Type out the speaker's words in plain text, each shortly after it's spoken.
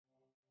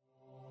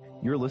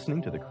You're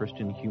listening to the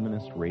Christian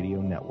Humanist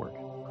Radio Network,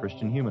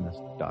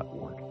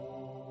 christianhumanist.org.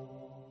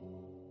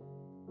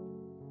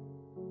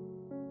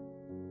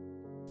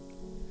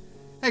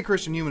 Hey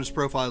Christian Humanist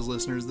Profiles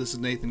listeners, this is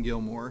Nathan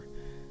Gilmore.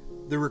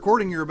 The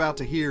recording you're about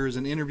to hear is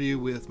an interview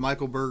with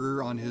Michael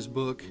Berger on his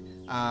book,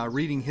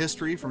 Reading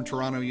History from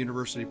Toronto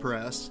University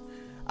Press.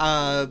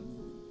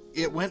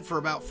 It went for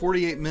about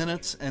 48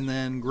 minutes, and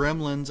then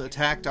Gremlins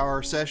attacked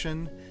our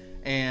session,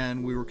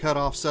 and we were cut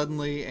off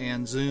suddenly,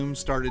 and Zoom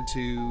started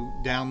to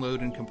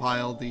download and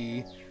compile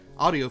the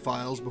audio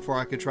files before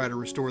I could try to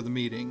restore the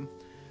meeting.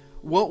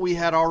 What we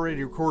had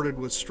already recorded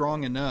was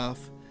strong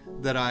enough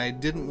that I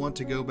didn't want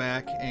to go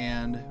back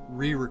and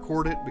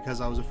re-record it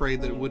because I was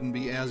afraid that it wouldn't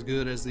be as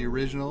good as the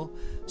original.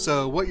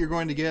 So what you're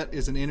going to get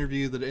is an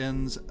interview that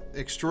ends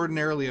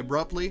extraordinarily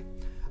abruptly.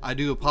 I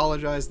do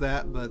apologize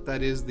but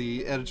that is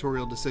the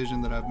editorial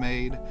decision that I've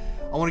made.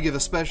 I want to give a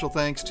special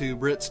thanks to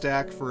Britt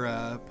Stack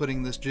for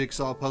putting this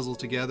jigsaw puzzle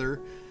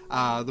together.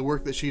 The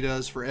work that she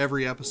does for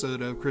every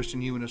episode of Christian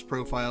Humanist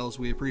Profiles,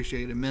 we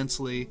appreciate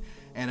immensely,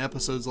 and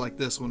episodes like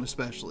this one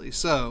especially.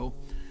 So,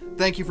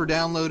 thank you for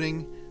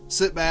downloading.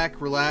 Sit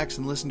back, relax,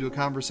 and listen to a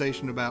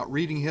conversation about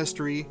reading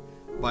history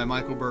by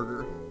Michael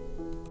Berger.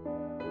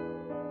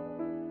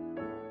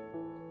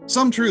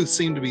 Some truths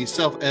seem to be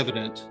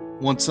self-evident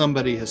once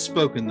somebody has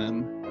spoken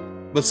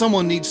them, but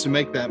someone needs to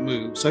make that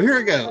move. So here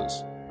it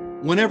goes.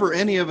 Whenever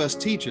any of us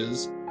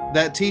teaches,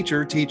 that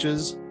teacher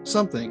teaches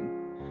something.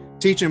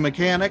 Teaching a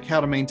mechanic how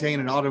to maintain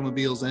an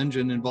automobile's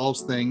engine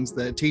involves things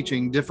that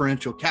teaching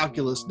differential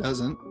calculus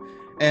doesn't,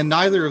 and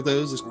neither of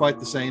those is quite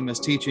the same as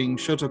teaching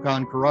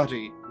Shotokan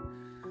karate.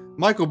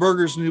 Michael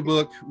Berger's new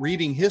book,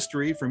 Reading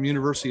History from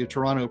University of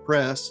Toronto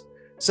Press,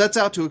 sets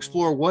out to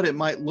explore what it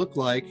might look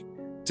like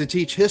to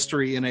teach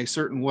history in a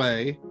certain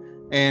way,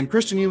 and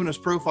Christian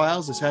Humanist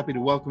Profiles is happy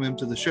to welcome him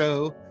to the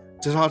show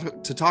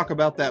to talk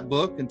about that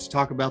book and to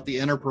talk about the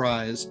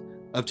enterprise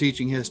of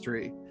teaching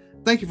history.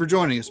 Thank you for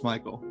joining us,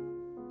 Michael.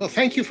 Well,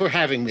 thank you for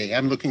having me.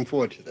 I'm looking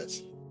forward to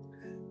this.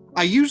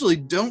 I usually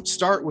don't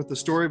start with the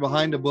story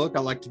behind a book.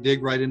 I like to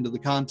dig right into the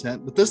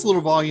content, but this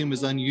little volume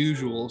is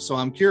unusual, so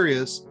I'm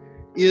curious,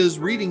 is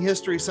reading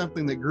history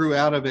something that grew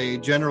out of a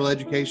general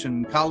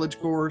education college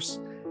course,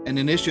 an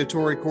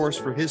initiatory course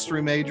for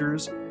history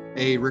majors,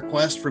 a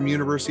request from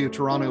University of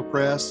Toronto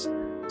Press,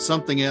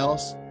 something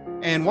else?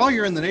 And while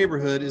you're in the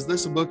neighborhood, is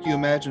this a book you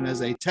imagine as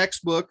a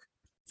textbook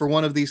for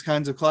one of these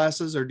kinds of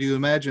classes, or do you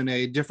imagine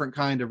a different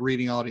kind of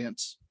reading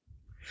audience?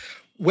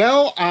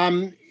 Well,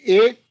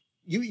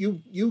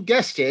 you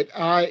guessed it.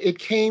 It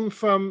came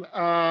from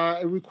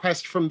a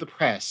request from the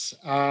press.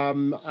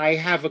 I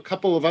have a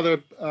couple of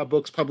other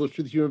books published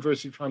with the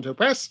University of Toronto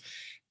Press,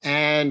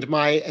 and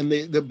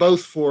they're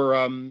both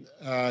for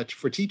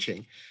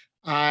teaching.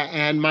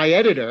 And my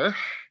editor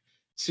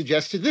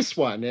suggested this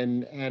one,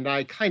 and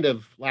I kind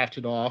of laughed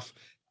it off.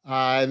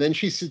 And then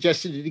she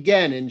suggested it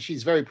again, and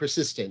she's very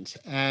persistent.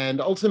 And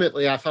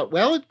ultimately, I thought,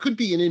 well, it could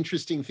be an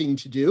interesting thing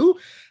to do.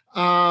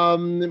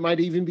 It might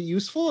even be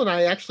useful, and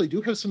I actually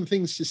do have some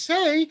things to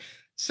say.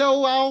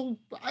 So,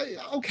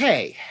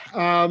 okay.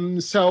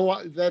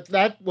 So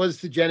that was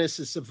the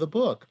genesis of the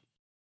book.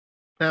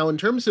 Now, in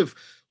terms of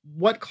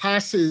what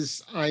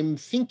classes I'm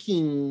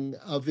thinking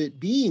of it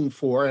being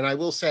for, and I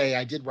will say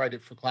I did write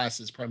it for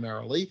classes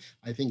primarily.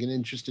 I think an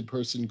interested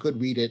person could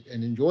read it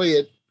and enjoy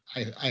it,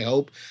 I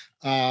hope,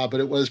 but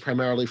it was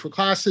primarily for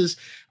classes.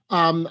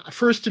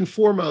 First and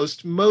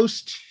foremost,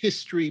 most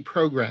history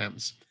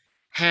programs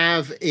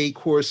have a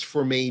course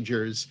for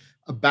majors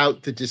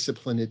about the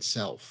discipline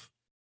itself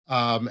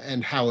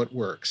and how it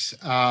works.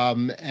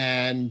 This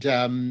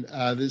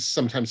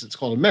sometimes it's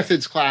called a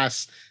methods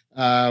class.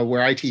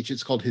 Where I teach,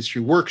 it's called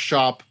History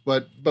Workshop,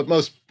 but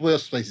most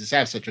places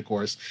have such a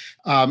course.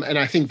 And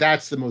I think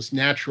that's the most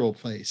natural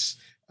place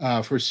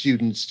for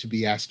students to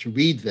be asked to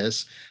read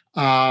this.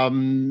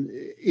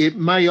 It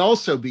might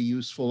also be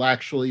useful,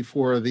 actually,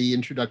 for the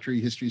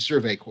introductory history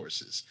survey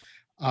courses,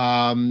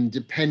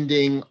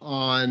 depending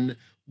on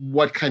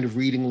what kind of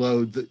reading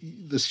load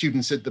the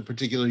students at the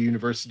particular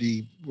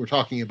university we're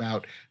talking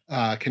about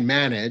can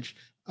manage.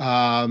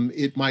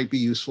 It might be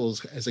useful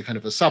as a kind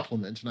of a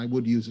supplement, and I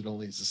would use it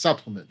only as a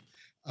supplement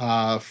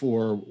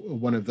for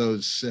one of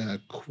those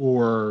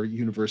core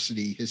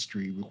university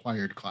history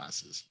required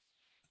classes.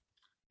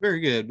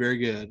 Very good, very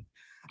good.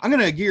 I'm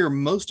going to gear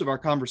most of our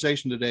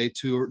conversation today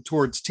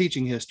towards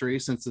teaching history,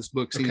 since this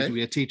book seems to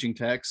be a teaching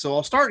text. So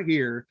I'll start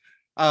here.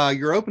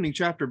 Your opening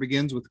chapter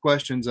begins with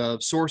questions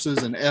of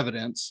sources and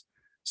evidence.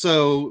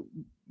 So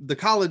the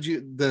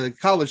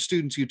college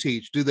students you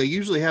teach, do they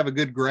usually have a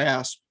good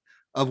grasp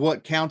of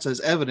what counts as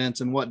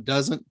evidence and what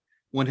doesn't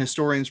when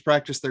historians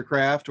practice their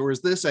craft? Or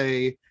is this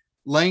a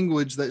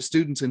language that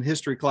students in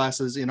history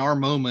classes in our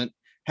moment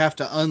have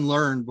to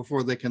unlearn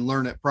before they can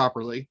learn it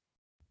properly?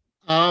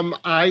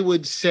 I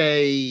would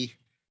say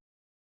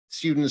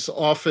students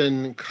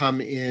often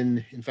come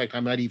in fact, I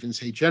might even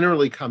say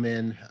generally come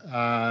in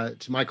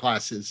to my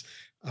classes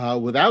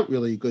without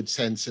really a good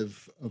sense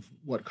of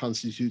what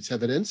constitutes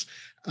evidence.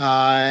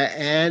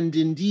 And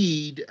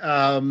indeed,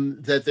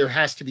 that there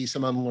has to be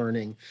some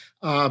unlearning.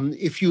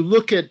 If you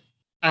look at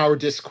our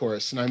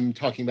discourse, and I'm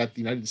talking about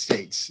the United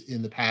States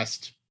in the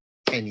past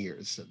 10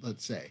 years,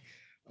 let's say,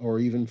 or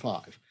even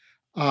 5,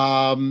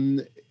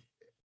 one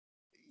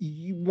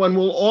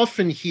will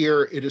often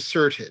hear it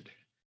asserted,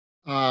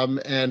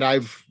 and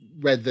I've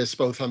read this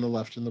both on the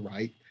left and the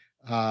right,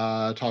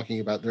 talking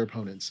about their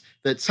opponents,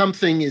 that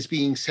something is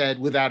being said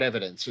without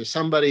evidence, or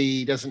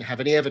somebody doesn't have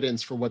any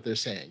evidence for what they're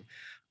saying.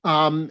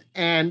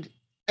 And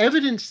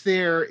evidence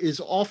there is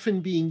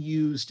often being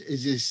used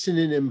as a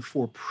synonym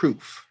for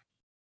proof,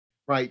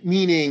 right?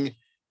 Meaning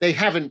they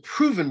haven't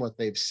proven what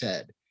they've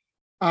said.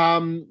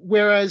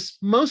 Whereas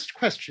most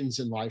questions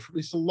in life, at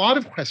least a lot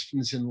of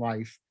questions in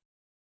life,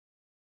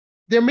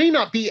 there may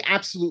not be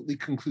absolutely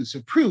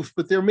conclusive proof,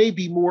 but there may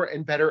be more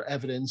and better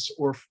evidence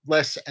or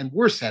less and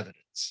worse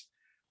evidence.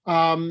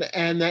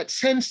 And that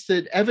sense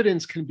that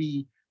evidence can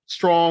be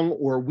strong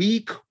or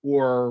weak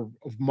or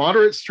of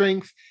moderate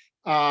strength,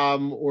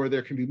 or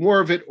there can be more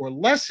of it or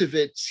less of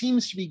it,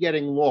 seems to be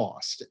getting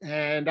lost.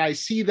 And I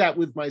see that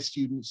with my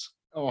students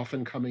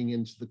often coming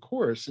into the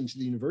course, into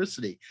the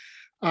university.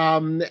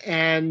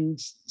 And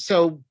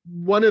so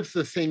one of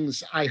the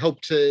things I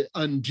hope to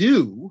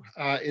undo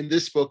in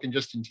this book and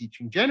just in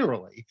teaching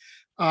generally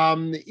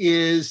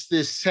is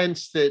this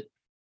sense that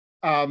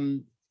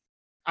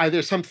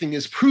either something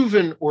is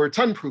proven or it's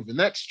unproven.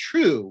 That's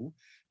true.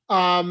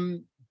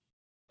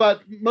 But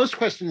most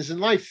questions in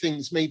life,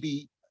 things may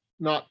be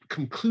not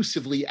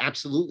conclusively,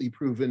 absolutely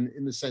proven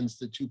in the sense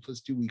that 2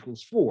 + 2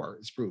 = 4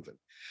 is proven.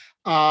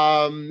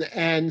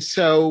 And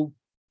so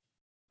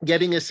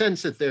getting a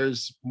sense that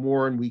there's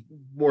more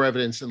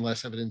evidence and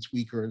less evidence,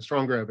 weaker and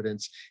stronger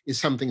evidence, is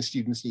something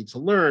students need to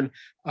learn.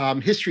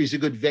 History is a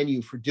good venue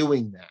for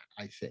doing that,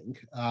 I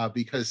think,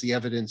 because the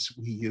evidence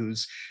we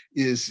use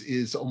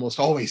is almost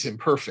always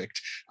imperfect,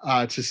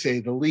 to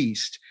say the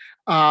least.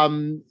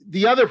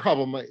 The other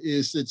problem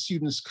is that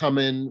students come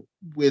in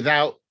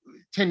without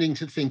tending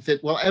to think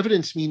that, well,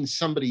 evidence means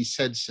somebody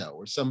said so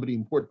or somebody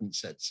important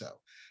said so.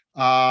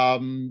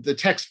 The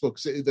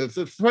textbooks,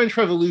 the French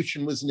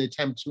Revolution was an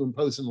attempt to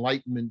impose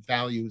Enlightenment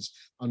values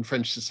on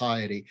French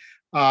society.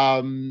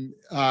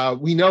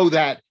 We know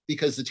that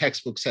because the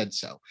textbook said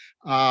so.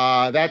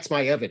 That's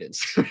my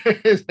evidence.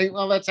 It's like,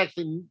 well, that's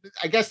actually,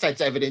 I guess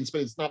that's evidence,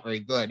 but it's not very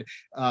good.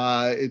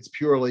 It's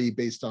purely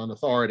based on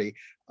authority.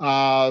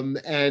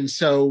 And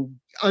so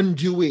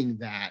undoing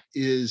that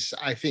is,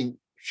 I think,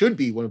 should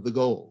be one of the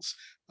goals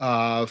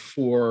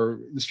for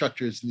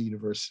instructors in the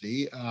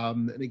university.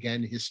 And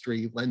again,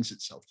 history lends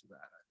itself to that,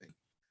 I think.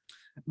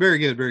 Very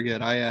good, very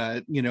good.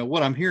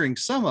 What I'm hearing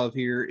some of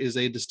here is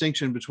a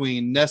distinction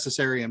between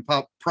necessary and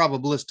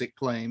probabilistic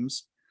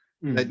claims.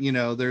 That,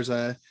 there's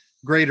a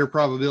greater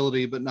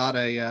probability, but not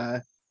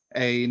a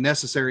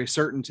necessary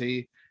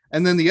certainty.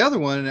 And then the other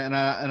one, and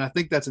I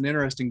think that's an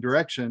interesting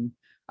direction,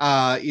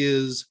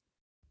 is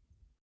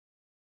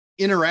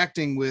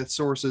interacting with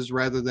sources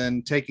rather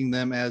than taking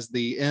them as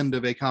the end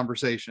of a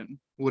conversation.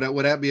 Would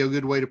that be a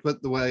good way to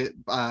put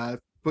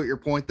your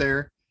point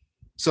there?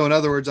 So in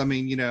other words, I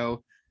mean,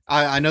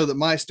 I know that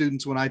my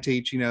students, when I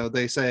teach,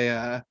 they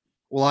say,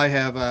 well, I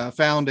have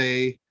found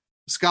a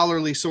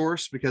scholarly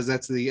source, because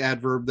that's the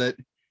adverb that,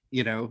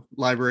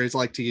 libraries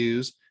like to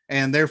use.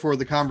 And therefore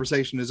the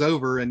conversation is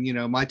over. And,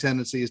 my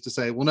tendency is to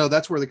say, well, no,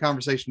 that's where the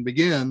conversation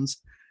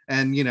begins.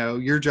 And,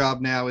 your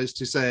job now is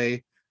to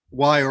say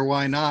why or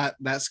why not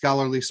that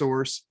scholarly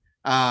source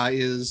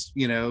is,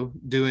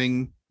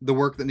 doing the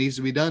work that needs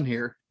to be done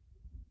here.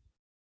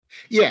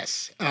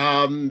 Yes.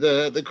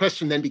 The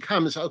question then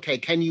becomes, okay,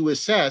 can you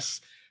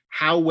assess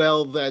how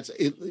well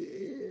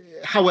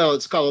a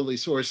scholarly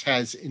source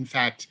has in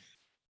fact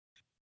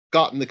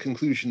gotten the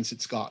conclusions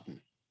it's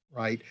gotten,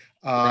 right?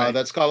 Right.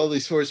 That scholarly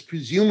source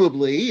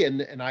presumably,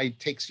 and I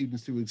take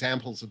students through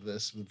examples of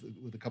this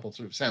with a couple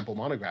sort of sample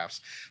monographs,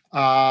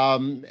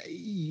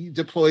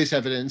 deploys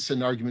evidence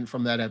and argument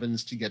from that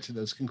evidence to get to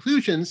those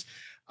conclusions.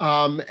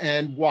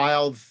 And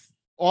while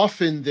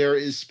often there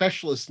is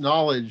specialist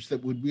knowledge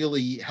that would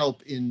really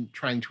help in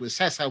trying to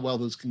assess how well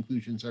those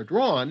conclusions are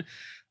drawn,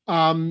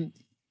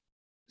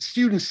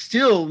 students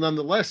still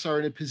nonetheless are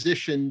in a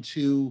position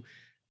to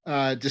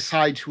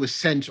decide to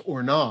assent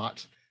or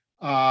not,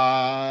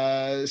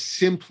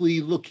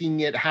 simply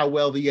looking at how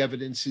well the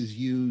evidence is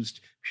used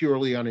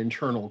purely on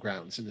internal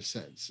grounds, in a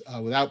sense,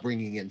 without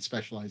bringing in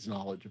specialized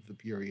knowledge of the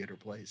period or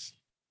place.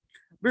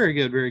 Very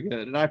good, very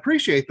good. And I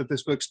appreciate that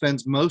this book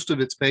spends most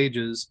of its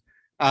pages,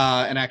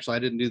 and actually I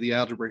didn't do the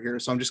algebra here,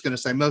 so I'm just going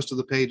to say most of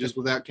the pages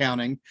without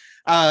counting,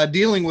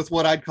 dealing with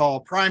what I'd call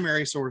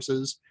primary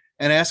sources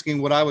and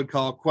asking what I would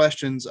call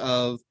questions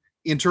of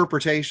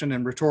interpretation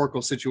and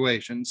rhetorical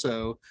situation.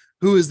 So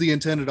who is the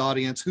intended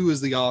audience? Who is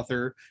the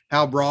author?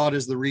 How broad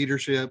is the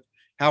readership?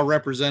 How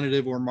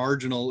representative or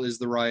marginal is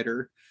the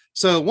writer?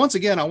 So once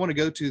again, I want to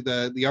go to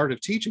the art of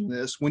teaching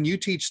this. When you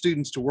teach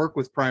students to work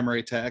with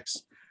primary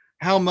texts,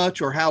 how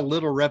much or how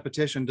little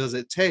repetition does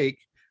it take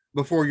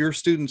before your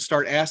students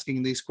start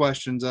asking these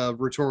questions of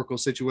rhetorical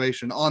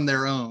situation on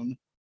their own?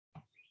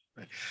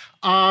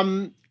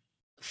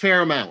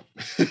 Fair amount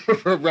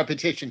for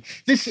repetition.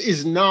 This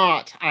is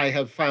not, I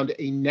have found,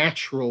 a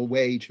natural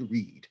way to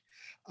read.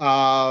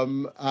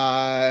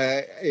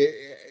 I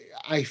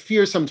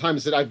fear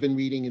sometimes that I've been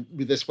reading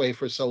this way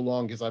for so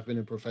long, because I've been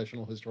a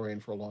professional historian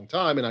for a long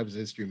time, and I was a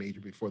history major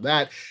before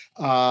that,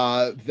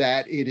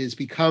 that it has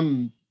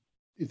become,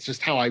 it's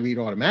just how I read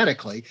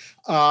automatically.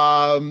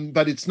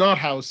 But it's not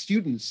how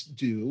students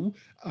do.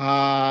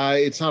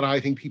 It's not how I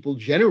think people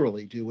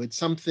generally do. It's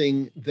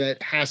something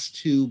that has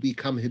to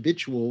become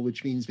habitual,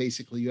 which means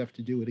basically you have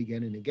to do it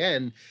again and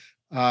again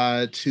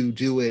to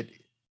do it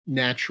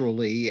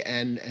naturally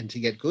and to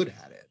get good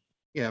at it.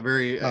 Yeah,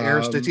 very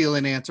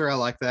Aristotelian answer. I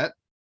like that.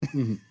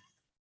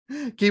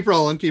 Mm-hmm. Keep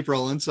rolling.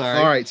 Sorry.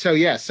 All right. So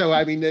yeah. So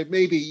I mean,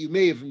 maybe you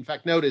may have in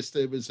fact noticed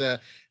there was a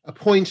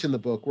point in the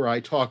book where I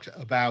talked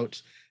about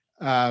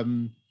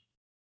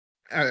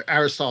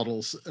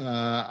Aristotle's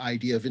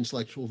idea of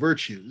intellectual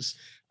virtues,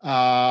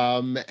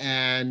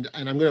 and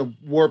I'm going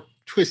to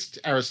twist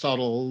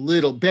Aristotle a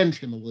little, bend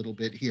him a little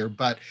bit here,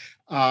 but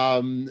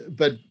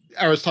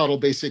Aristotle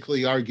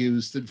basically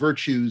argues that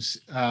virtues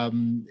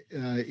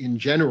in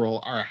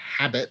general are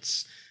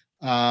habits,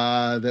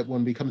 that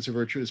one becomes a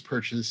virtuous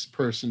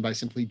person by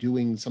simply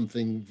doing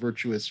something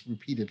virtuous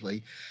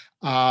repeatedly.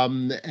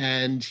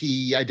 And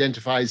he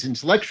identifies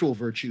intellectual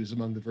virtues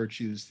among the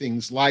virtues,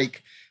 things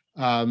like,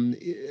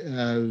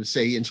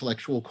 say,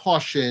 intellectual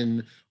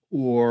caution,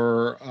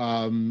 or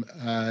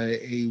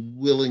a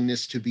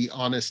willingness to be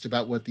honest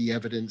about what the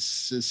evidence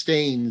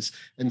sustains,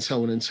 and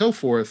so on and so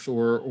forth,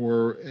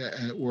 or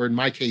in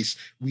my case,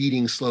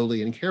 reading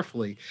slowly and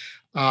carefully.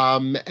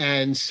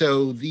 And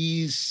so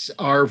these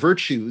are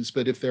virtues,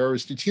 but if they're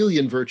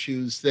Aristotelian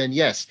virtues, then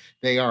yes,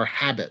 they are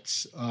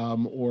habits,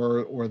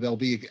 or they'll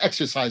be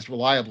exercised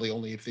reliably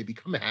only if they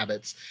become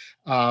habits.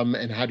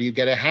 And how do you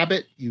get a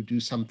habit? You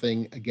do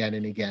something again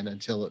and again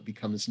until it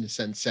becomes, in a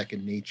sense,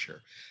 second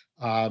nature.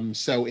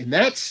 So in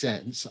that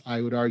sense,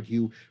 I would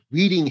argue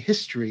reading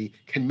history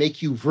can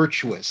make you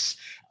virtuous.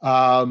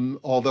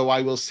 Although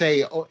I will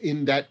say,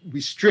 in that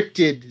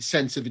restricted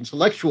sense of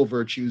intellectual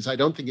virtues, I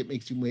don't think it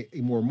makes you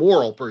a more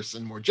moral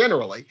person more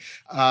generally.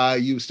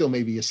 You still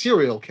may be a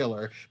serial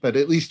killer, but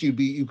at least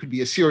you could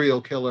be a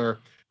serial killer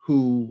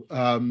who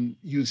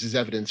uses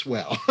evidence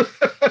well.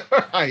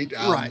 Right.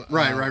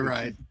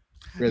 Right.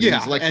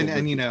 Yeah,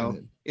 and you know,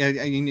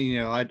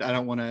 I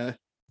don't want to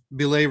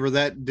belabor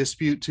that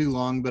dispute too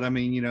long, but I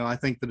mean, you know, I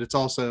think that it's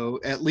also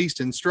at least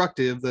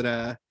instructive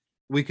that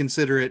we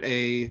consider it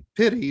a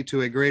pity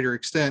to a greater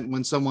extent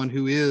when someone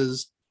who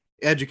is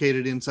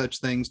educated in such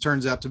things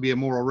turns out to be a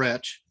moral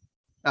wretch.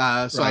 So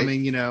right. I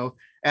mean, you know,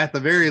 at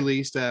the very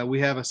least, we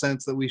have a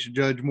sense that we should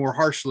judge more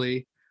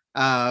harshly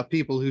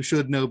people who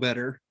should know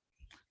better.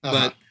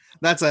 But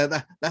that's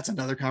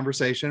another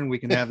conversation. We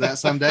can have that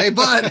someday.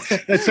 But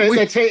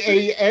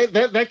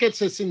that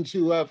gets us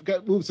into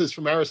moves us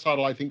from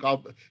Aristotle, I think,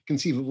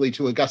 conceivably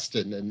to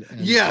Augustine. And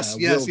yes.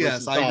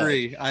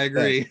 I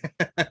agree.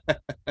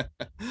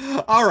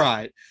 All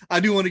right. I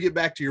do want to get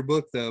back to your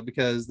book though,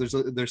 because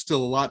there's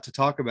still a lot to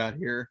talk about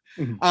here.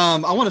 Mm-hmm.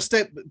 I want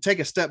to take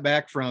a step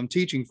back from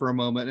teaching for a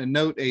moment and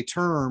note a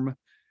term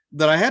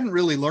that I hadn't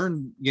really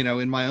learned, you know,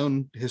 in my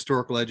own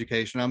historical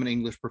education. I'm an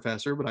English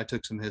professor, but I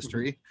took some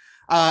history.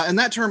 Mm-hmm. And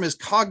that term is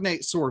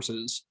cognate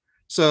sources.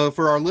 So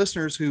for our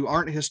listeners who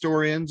aren't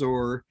historians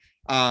or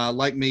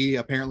like me,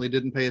 apparently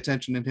didn't pay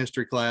attention in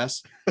history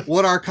class,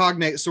 what are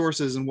cognate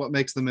sources and what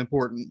makes them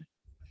important?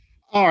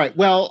 All right.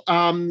 Well,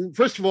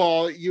 first of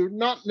all, you're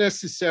not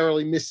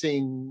necessarily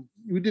missing,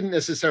 you didn't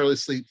necessarily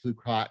sleep through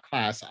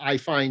class. I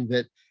find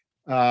that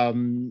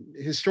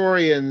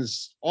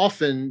historians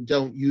often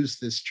don't use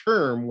this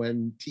term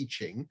when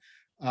teaching,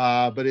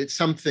 but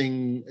it's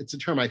a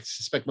term I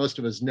suspect most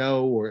of us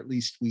know, or at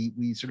least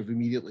we sort of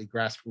immediately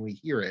grasp when we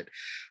hear it.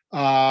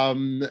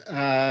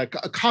 A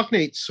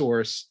cognate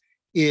source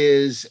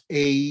is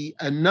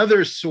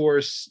another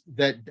source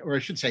that, or I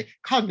should say,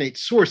 cognate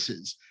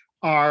sources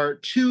are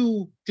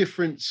two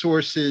different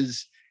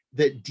sources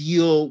that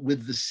deal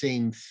with the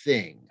same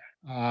thing,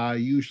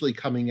 usually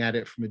coming at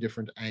it from a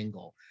different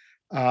angle.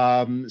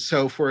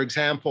 So, for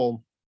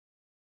example,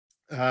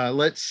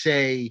 let's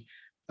say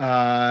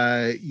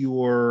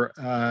you're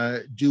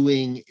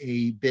doing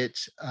a bit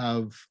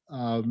of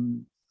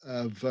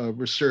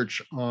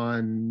research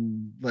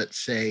on, let's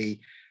say,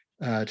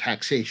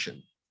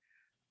 taxation.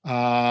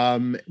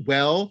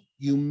 Well,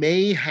 you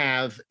may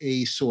have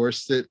a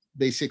source that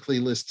basically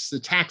lists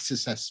the tax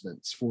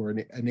assessments for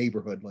a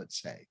neighborhood,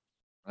 let's say,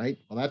 right?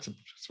 Well, that's a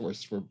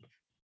source for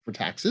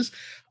taxes.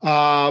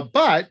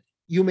 But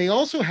you may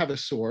also have a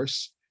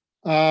source,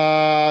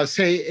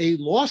 say a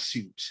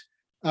lawsuit,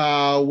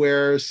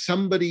 where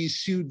somebody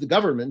sued the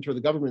government or the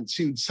government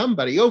sued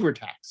somebody over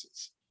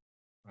taxes,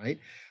 right?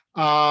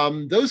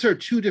 Those are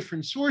two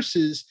different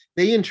sources.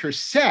 They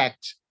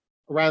intersect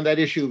around that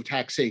issue of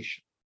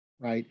taxation,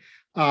 right?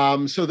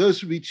 So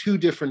those would be two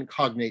different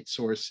cognate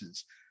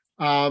sources.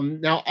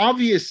 Now,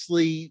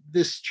 obviously,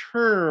 this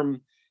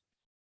term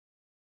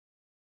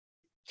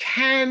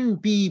can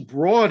be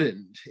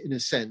broadened in a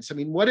sense. I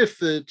mean, what if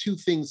the two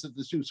things that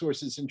the two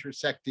sources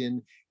intersect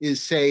in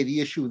is, say,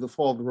 the issue of the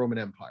fall of the Roman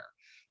Empire?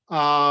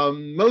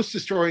 Most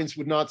historians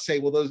would not say,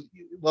 well,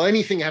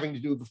 anything having to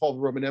do with the fall of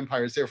the Roman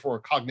Empire is therefore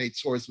a cognate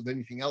source with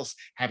anything else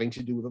having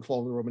to do with the fall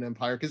of the Roman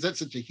Empire, because that's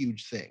such a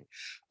huge thing.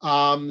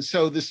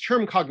 So this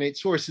term cognate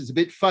source is a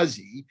bit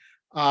fuzzy.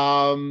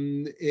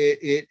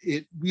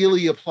 It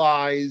really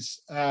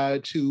applies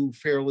to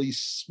fairly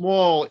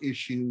small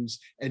issues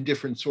and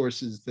different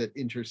sources that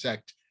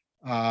intersect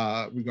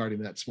regarding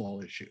that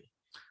small issue.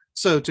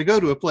 So to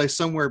go to a place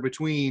somewhere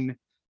between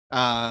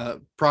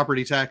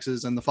property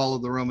taxes and the fall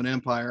of the Roman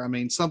Empire, I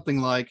mean, something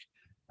like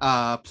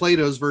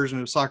Plato's version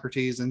of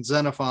Socrates and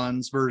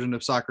Xenophon's version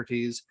of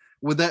Socrates,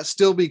 would that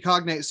still be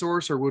cognate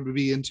source, or would we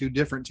be into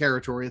different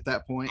territory at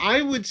that point?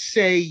 I would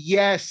say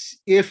yes,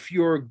 if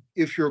your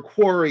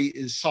quarry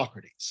is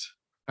Socrates,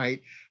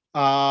 right?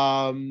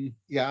 In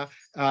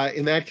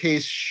that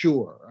case,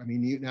 sure. I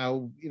mean,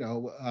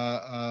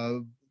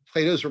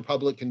 Plato's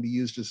Republic can be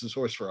used as a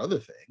source for other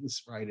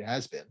things, right? It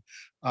has been.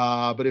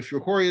 But if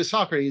your quarry is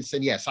Socrates,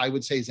 then yes, I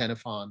would say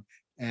Xenophon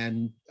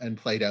and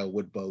Plato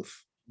would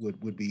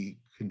be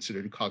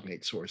considered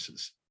cognate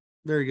sources.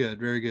 Very good,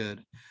 very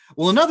good.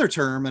 Well, another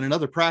term and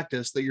another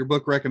practice that your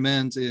book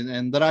recommends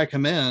and that I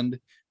commend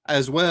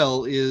as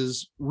well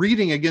is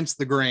reading against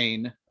the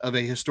grain of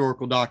a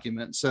historical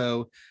document.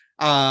 So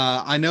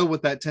I know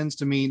what that tends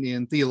to mean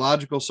in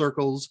theological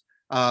circles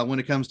when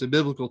it comes to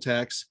biblical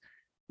texts.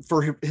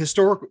 For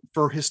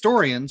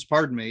historians,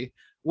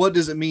 what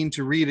does it mean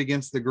to read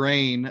against the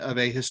grain of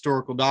a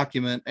historical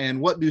document,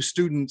 and what do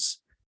students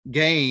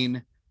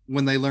gain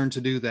when they learn to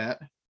do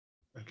that?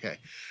 Okay.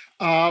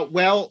 I'm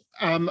going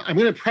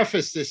to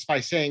preface this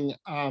by saying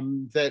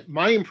that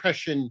my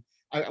impression,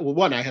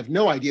 I have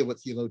no idea what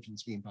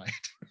theologians mean by it.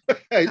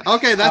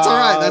 Okay, that's all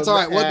right. That's all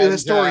right. What do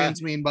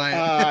historians mean by it?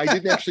 I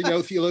didn't actually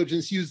know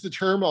theologians use the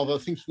term, although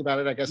thinking about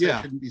it, I guess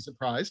I shouldn't be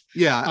surprised.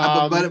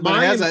 Yeah, but it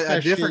has a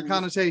different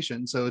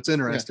connotation, so it's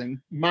interesting.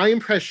 Yeah, my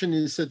impression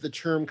is that the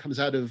term comes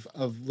out of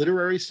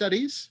literary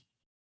studies,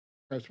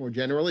 perhaps more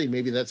generally.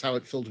 Maybe that's how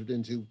it filtered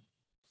into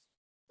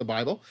the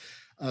Bible,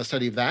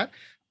 study of that.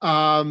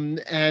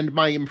 And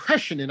my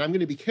impression, and I'm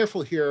going to be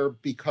careful here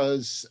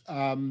because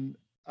I'm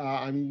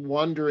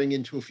wandering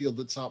into a field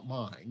that's not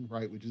mine,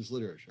 right, which is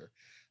literature.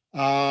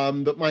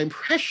 But my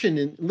impression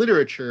in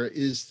literature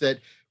is that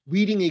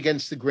reading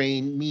against the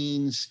grain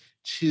means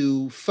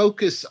to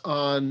focus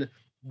on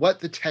what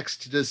the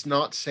text does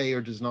not say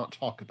or does not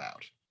talk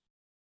about,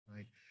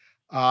 right?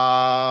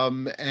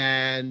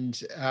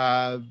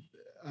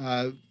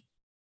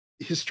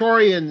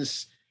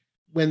 Historians,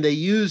 when they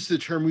use the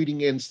term reading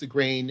against the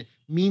grain,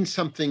 means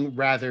something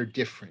rather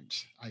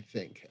different, I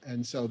think.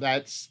 And so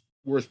that's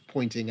worth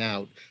pointing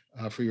out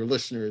for your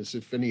listeners,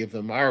 if any of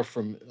them are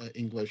from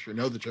English or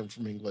know the term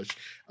from English.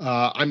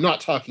 I'm not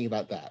talking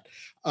about that.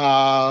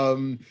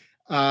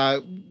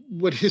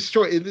 What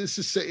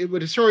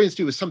historians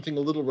do is something a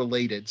little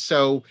related.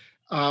 So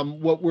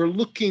what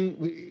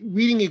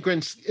reading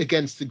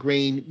against the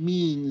grain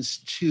means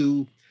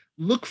to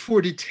look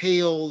for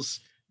details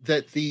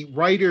that the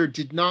writer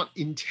did not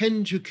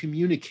intend to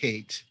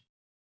communicate,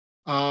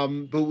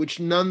 but which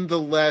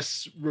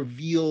nonetheless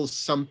reveals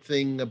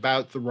something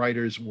about the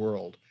writer's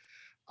world.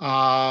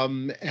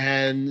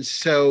 And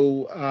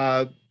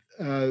so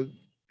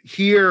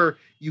here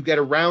you get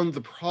around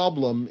the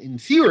problem, in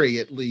theory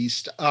at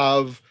least,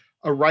 of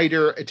a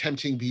writer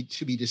attempting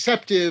to be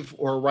deceptive,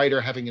 or a writer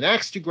having an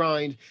axe to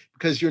grind,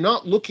 because you're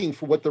not looking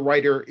for what the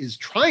writer is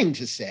trying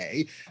to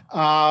say.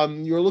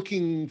 You're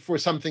looking for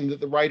something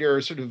that the writer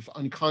sort of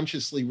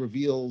unconsciously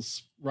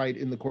reveals, right,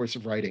 in the course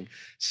of writing.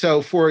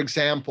 So, for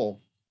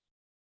example,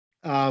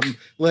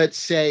 let's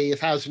say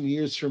 1,000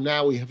 years from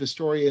now, we have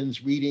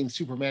historians reading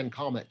Superman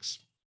comics.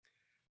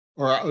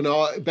 Or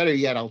no, better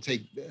yet, I'll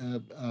take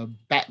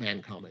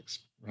Batman comics,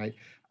 right?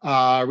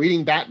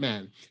 Reading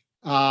Batman.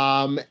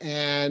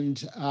 And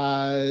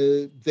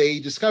they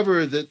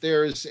discover that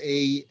there's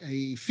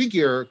a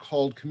figure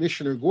called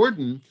Commissioner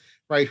Gordon,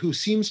 right, who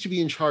seems to be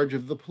in charge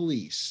of the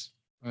police,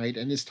 right?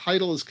 And his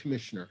title is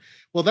Commissioner.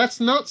 Well, that's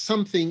not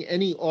something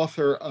any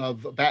author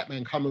of a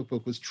Batman comic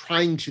book was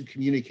trying to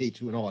communicate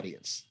to an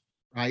audience,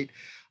 right?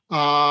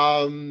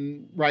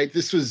 Right,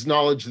 this was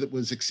knowledge that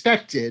was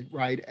expected,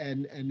 right?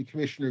 And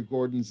Commissioner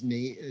Gordon's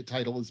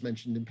title is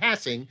mentioned in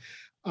passing.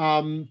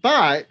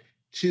 But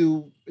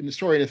to an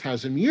historian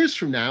 1,000 years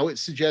from now, it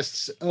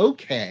suggests,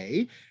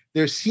 okay,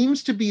 there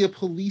seems to be a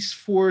police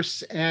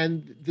force,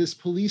 and this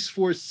police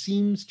force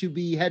seems to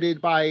be headed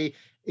by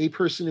a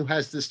person who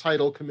has this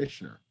title,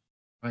 Commissioner,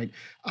 right?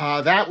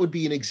 That would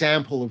be an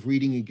example of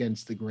reading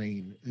against the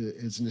grain,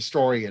 as an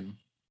historian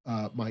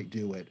might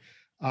do it.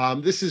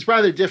 This is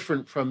rather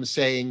different from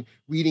saying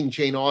reading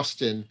Jane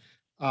Austen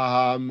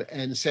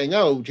and saying,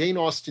 oh, Jane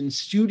Austen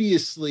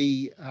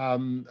studiously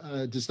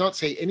does not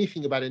say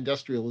anything about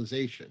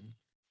industrialization.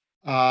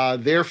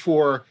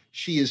 Therefore,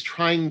 she is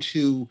trying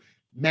to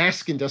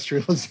mask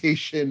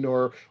industrialization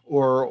or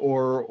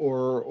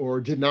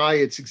deny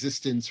its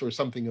existence or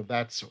something of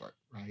that sort,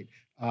 right?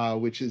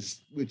 Which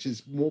is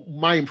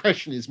my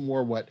impression is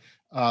more what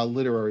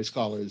literary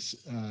scholars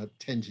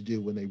tend to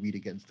do when they read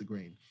against the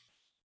grain.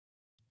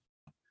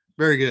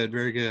 Very good,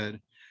 very good.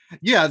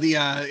 Yeah,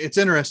 it's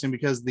interesting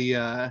because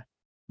the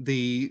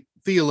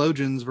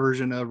theologians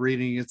version of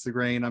reading against the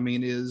grain, I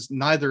mean, is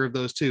neither of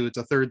those two. It's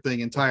a third thing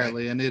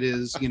entirely, and it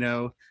is,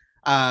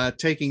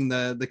 taking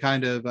the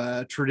kind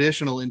of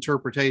traditional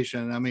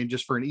interpretation. I mean,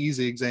 just for an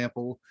easy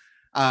example,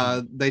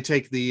 they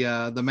take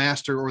the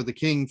master or the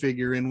king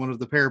figure in one of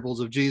the parables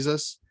of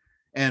Jesus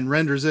and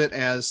renders it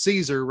as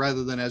Caesar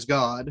rather than as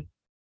God,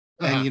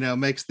 and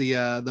makes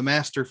the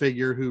master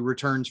figure who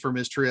returns from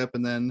his trip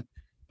and then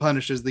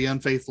punishes the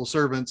unfaithful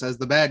servants as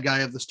the bad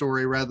guy of the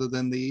story rather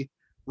than the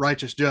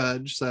righteous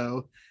judge.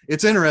 So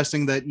it's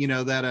interesting that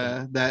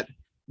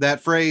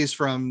that phrase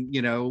from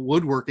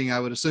woodworking, I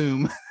would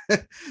assume,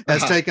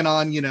 has taken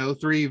on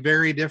three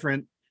very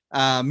different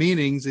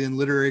meanings in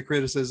literary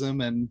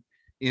criticism and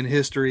in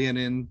history and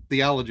in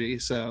theology.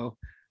 So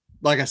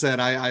like I said,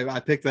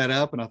 I picked that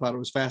up and I thought it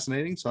was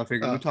fascinating, so I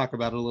figured we'd talk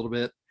about it a little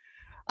bit.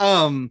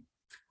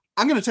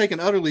 I'm going to take an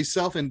utterly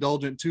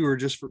self-indulgent detour,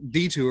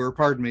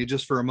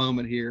 just for a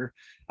moment here.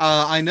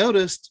 I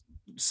noticed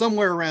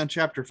somewhere around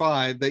chapter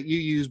 5 that you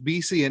use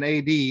BC and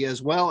AD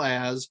as well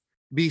as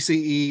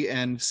BCE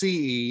and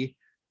CE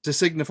to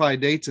signify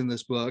dates in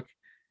this book.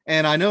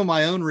 And I know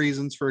my own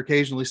reasons for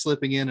occasionally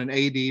slipping in an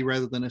AD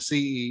rather than a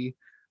CE,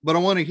 but I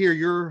want to hear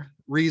your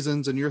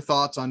reasons and your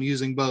thoughts on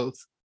using both.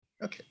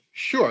 Okay,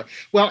 sure.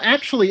 Well,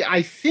 actually,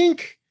 I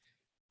think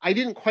I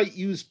didn't quite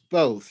use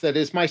both. That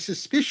is, my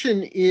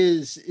suspicion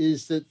is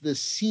that the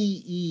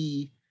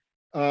CE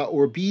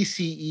or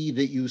BCE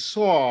that you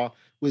saw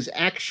was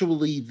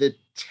actually the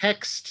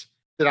text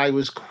that I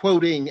was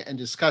quoting and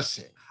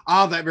discussing.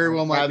 That very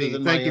well might be.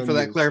 Thank you for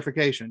that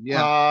clarification.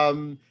 Yeah.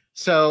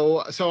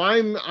 So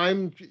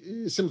I'm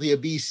simply a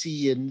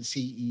BC and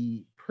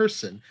CE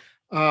person.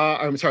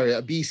 I'm sorry,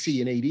 a BC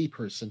and AD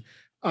person.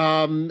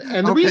 And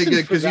the reason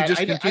good, because you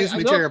just confused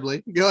me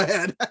terribly. Go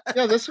ahead.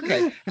 Yeah, that's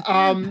okay.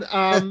 And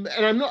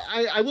I'm not.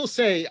 I will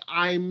say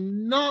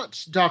I'm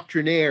not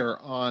doctrinaire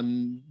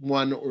on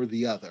one or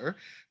the other.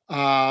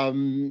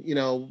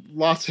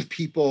 Lots of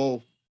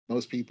people,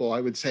 most people,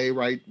 I would say,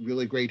 write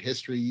really great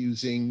history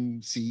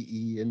using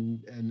CE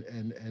and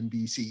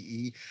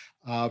BCE,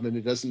 and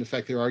it doesn't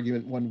affect their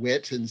argument one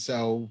whit. And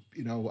so,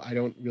 I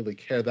don't really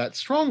care that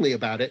strongly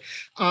about it.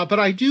 But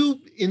I do,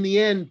 in the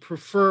end,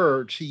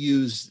 prefer to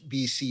use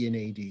BC and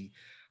AD.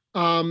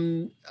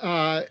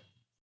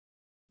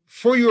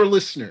 For your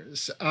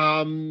listeners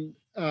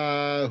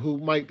who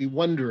might be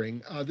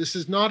wondering, this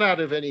is not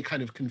out of any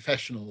kind of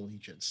confessional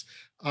allegiance.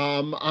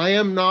 I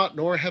am not,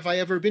 nor have I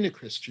ever been a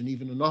Christian,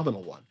 even a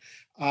nominal one.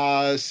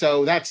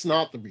 So that's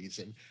not the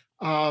reason.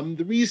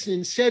 The reason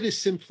instead is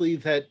simply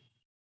that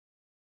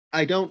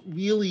I don't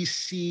really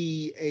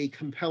see a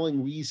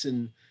compelling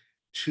reason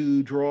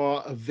to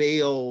draw a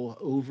veil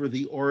over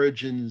the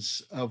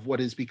origins of what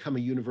has become a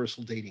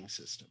universal dating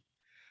system.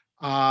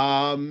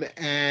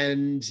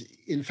 And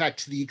in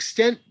fact, to the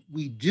extent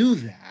we do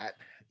that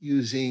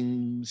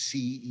using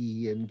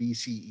CE and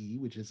BCE,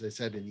 which, as I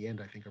said, in the end,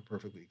 I think are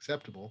perfectly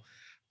acceptable,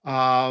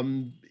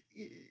 to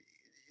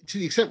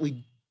the extent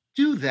we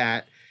do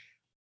that,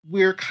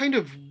 we're kind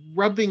of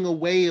rubbing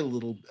away a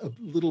little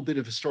bit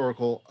of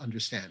historical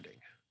understanding,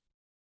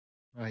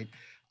 right?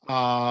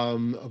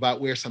 About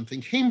where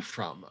something came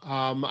from.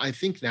 I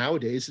think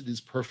nowadays it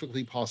is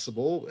perfectly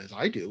possible, as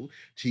I do,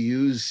 to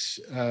use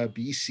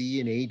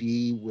BC and AD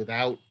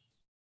without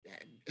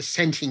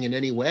assenting in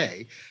any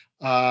way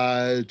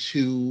to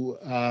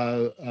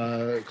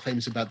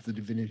claims about the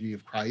divinity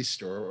of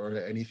Christ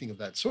or anything of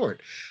that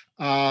sort.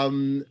 But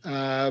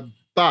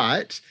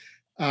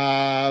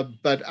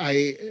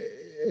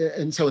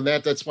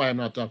that's why I'm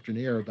not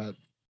doctrinaire about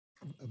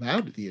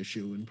the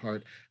issue in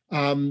part.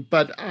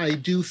 But I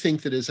do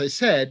think that, as I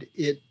said,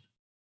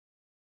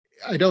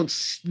 I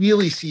don't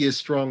really see a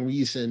strong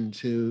reason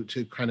to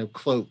kind of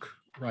cloak,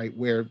 right,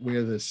 where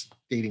this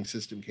dating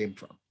system came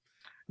from.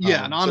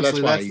 Yeah, and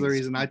honestly, that's the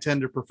reason I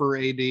tend to prefer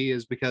AD,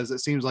 is because it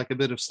seems like a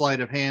bit of sleight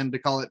of hand to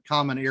call it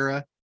common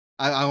era.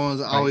 I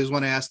always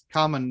want to ask,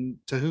 common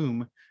to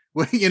whom?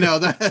 Well,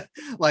 that,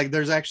 like,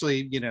 there's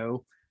actually,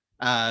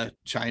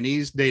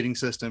 Chinese dating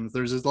systems,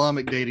 there's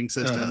Islamic dating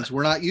systems.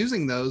 We're not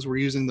using those. We're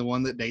using the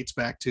one that dates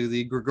back to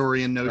the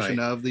Gregorian notion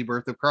of the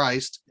birth of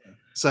Christ.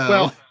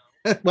 So,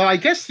 well, I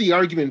guess the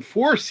argument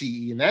for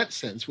CE in that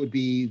sense would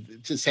be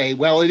to say,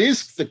 well, it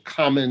is the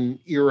common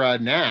era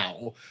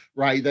now,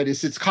 right? That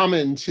is, it's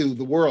common to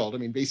the world. I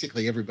mean,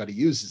 basically everybody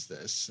uses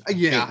this.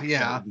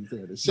 Yeah.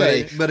 Fair to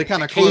say. But it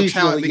kind of cloaks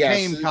how it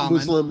became common.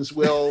 Muslims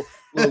will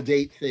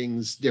date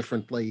things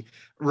differently.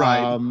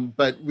 Right.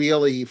 But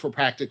really, for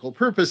practical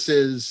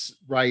purposes,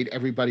 right,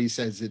 everybody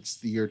says it's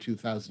the year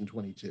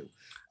 2022.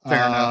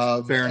 Fair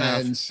enough.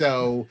 And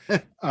so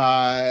in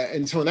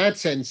that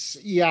sense,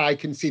 I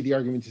can see the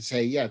argument to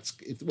say, it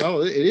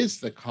is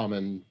the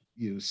common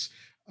use.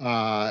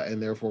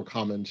 and therefore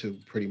common to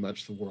pretty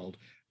much the world.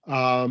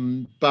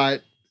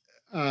 But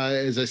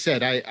as I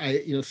said,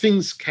 I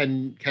things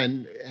can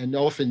and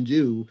often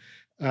do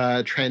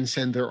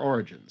transcend their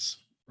origins,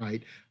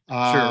 right?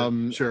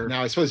 Sure.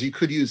 Now, I suppose you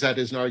could use that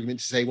as an argument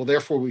to say, well,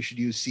 therefore we should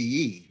use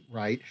CE,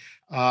 right?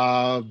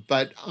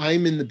 But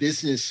I'm in the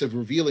business of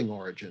revealing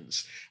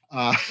origins,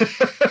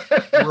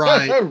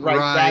 right,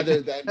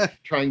 rather than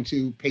trying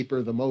to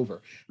paper them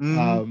over.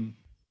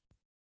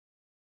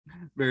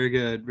 Very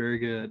good, very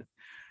good.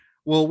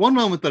 Well, one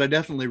moment that I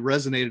definitely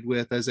resonated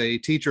with as a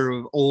teacher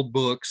of old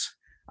books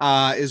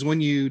is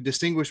when you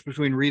distinguish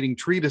between reading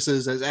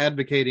treatises as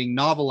advocating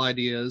novel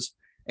ideas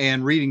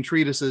and reading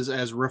treatises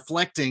as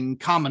reflecting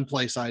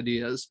commonplace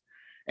ideas.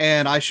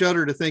 And I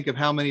shudder to think of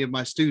how many of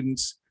my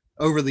students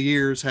over the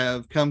years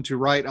have come to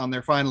write on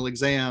their final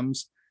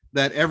exams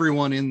that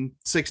everyone in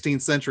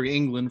 16th century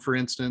England, for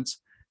instance,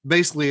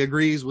 basically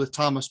agrees with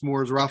Thomas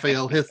More's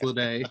Raphael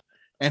Hythloday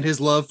and his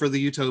love for the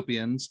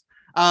utopians.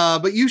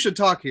 But you should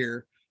talk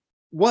here.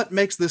 What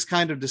makes this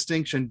kind of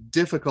distinction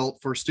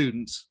difficult for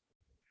students?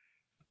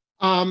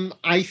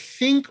 I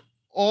think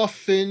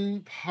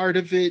often part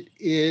of it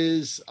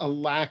is a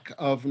lack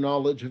of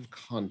knowledge of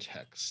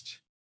context.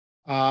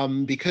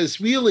 Because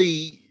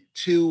really,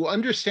 to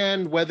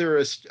understand whether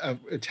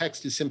a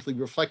text is simply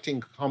reflecting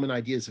common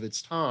ideas of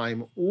its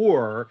time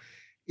or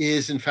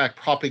is in fact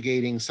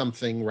propagating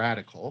something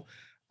radical,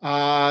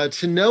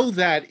 to know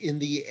that in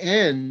the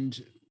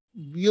end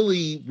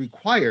really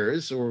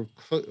requires, or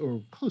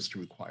close to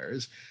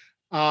requires,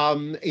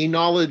 a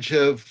knowledge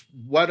of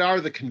what are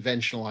the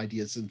conventional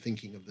ideas and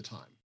thinking of the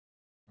time,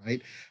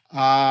 right?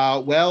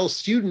 Well,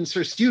 students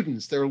are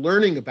students. They're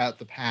learning about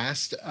the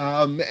past,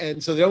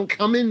 and so they don't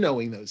come in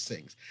knowing those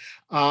things.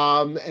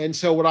 And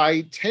so what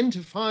I tend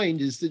to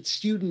find is that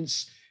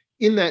students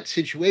in that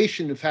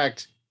situation, in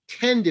fact,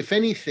 tend, if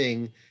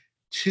anything,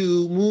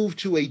 to move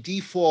to a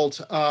default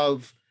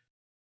of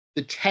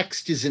the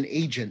text is an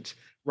agent,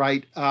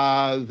 right?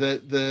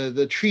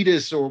 The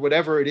treatise or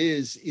whatever it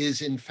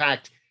is in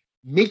fact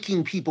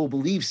making people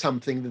believe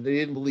something that they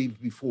didn't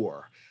believe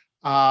before.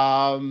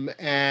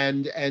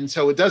 And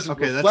so it doesn't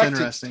reflect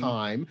its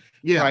time,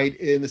 right?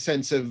 In the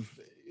sense of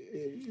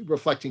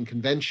reflecting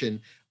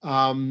convention.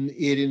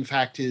 It in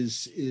fact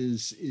is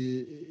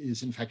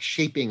in fact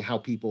shaping how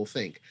people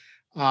think.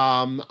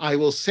 I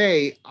will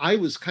say I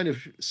was kind of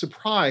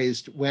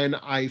surprised when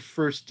I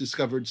first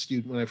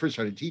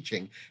started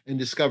teaching and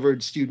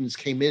discovered students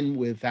came in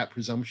with that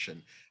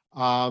presumption.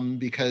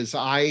 Because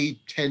I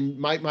tend,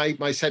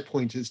 my set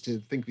point is to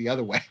think the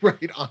other way,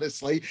 right?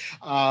 Honestly.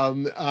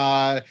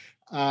 But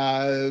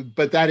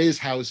that is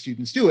how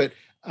students do it.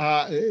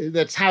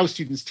 That's how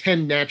students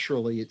tend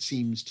naturally, it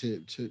seems,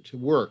 to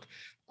work.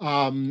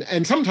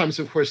 And sometimes,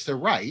 of course, they're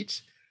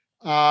right,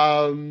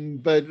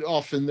 but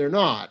often they're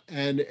not.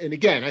 And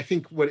again, I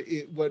think what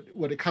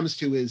it comes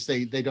to is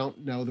they don't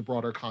know the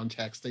broader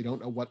context. They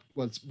don't know what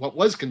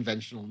was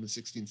conventional in the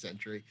 16th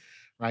century,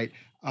 right?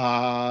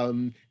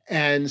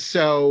 And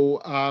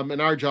so,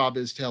 and our job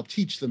is to help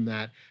teach them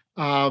that.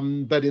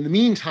 But in the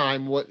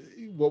meantime, what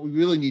we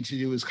really need to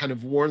do is kind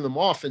of warn them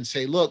off and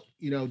say, look,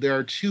 there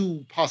are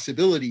two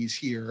possibilities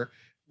here,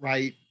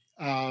 right?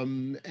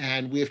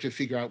 And we have to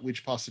figure out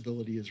which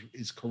possibility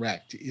is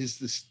correct.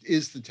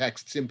 Is the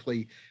text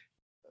simply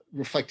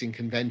reflecting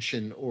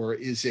convention, or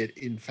is it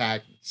in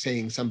fact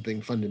saying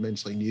something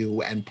fundamentally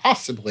new and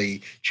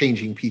possibly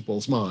changing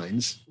people's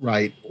minds,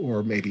 right?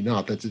 Or maybe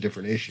not. That's a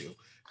different issue.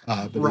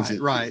 But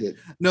right.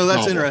 No, that's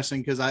novel?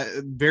 Interesting, because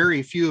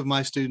very few of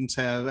my students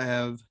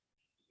have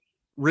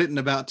written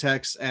about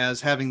texts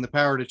as having the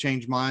power to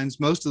change minds.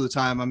 Most of the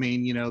time, I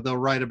mean, they'll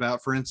write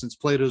about, for instance,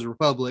 Plato's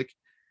Republic,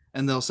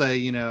 and they'll say,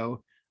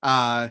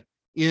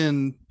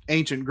 in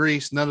ancient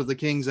Greece, none of the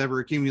kings ever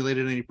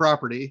accumulated any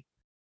property.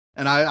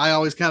 And I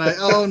always kind of,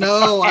 oh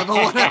no,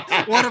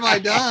 what have I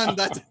done?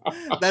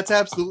 That's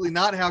absolutely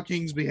not how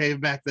kings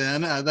behaved back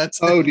then.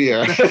 Oh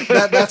dear.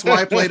 That's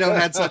why Plato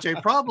had such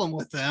a problem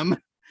with them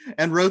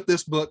and wrote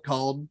this book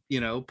called,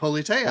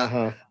 Politeia.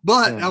 Uh-huh.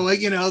 But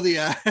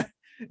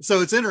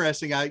so it's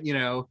interesting.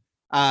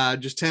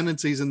 Just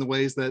tendencies in the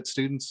ways that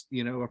students,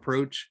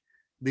 approach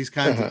these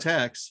kinds of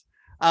texts.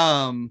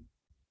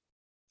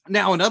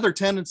 Now, another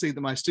tendency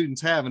that my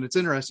students have, and it's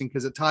interesting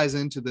because it ties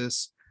into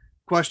this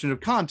question of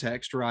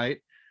context, right?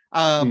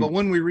 But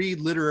when we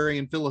read literary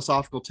and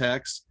philosophical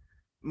texts,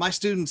 my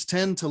students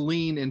tend to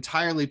lean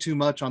entirely too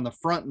much on the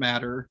front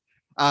matter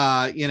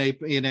in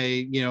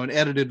an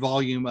edited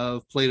volume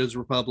of Plato's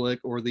Republic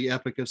or the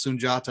Epic of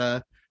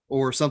Sunjata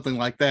or something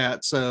like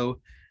that. So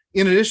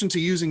in addition to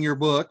using your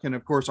book, and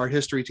of course our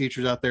history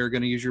teachers out there are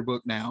going to use your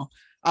book now,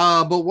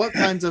 but what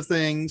kinds of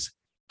things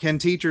can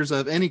teachers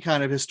of any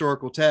kind of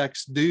historical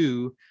text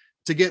do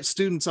to get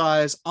students'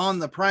 eyes on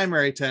the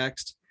primary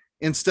text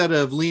instead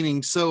of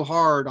leaning so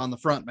hard on the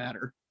front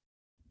matter?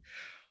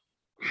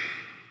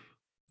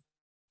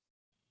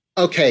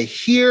 Okay,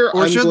 here.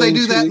 Or should they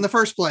do that in the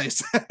first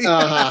place?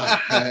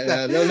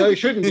 No, you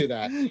shouldn't do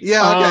that.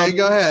 Yeah, okay,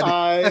 go ahead.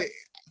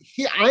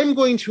 I'm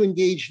going to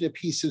engage in a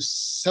piece of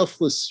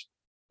selfless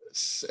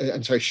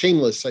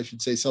shameless, I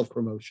should say,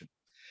 self-promotion.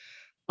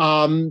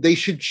 They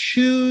should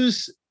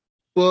choose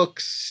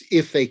books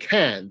if they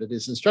can, that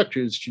is,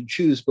 instructors should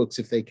choose books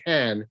if they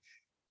can,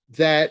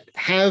 that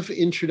have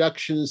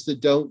introductions that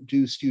don't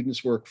do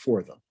students' work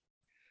for them.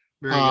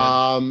 Very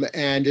good.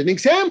 And an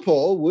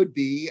example would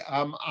be,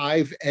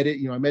 I've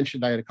edited, I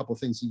mentioned I had a couple of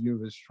things at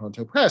University of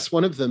Toronto Press.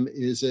 One of them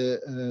is a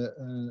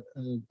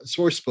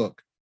source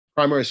book,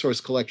 primary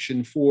source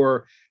collection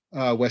for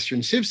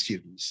Western Civ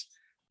students.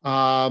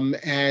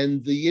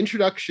 And the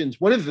introductions,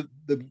 one of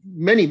the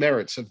many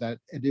merits of that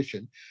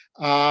edition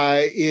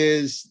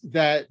is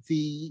that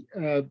the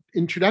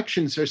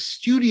introductions are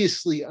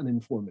studiously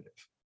uninformative,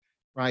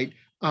 right?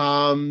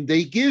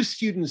 They give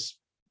students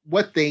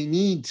what they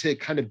need to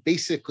kind of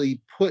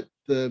basically put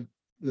the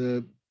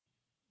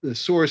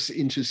source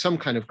into some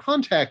kind of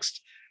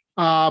context,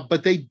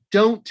 but they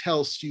don't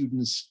tell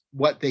students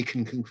what they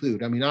can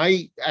conclude. I mean,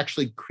 I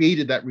actually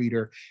created that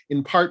reader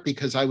in part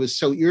because I was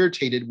so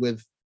irritated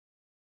with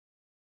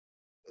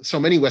so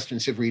many Western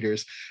Civ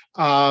readers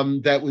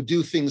that would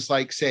do things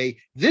like say,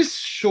 this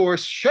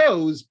source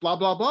shows blah,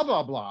 blah, blah,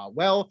 blah, blah.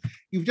 Well,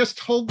 you've just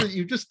told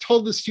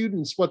the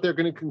students what they're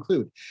going to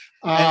conclude.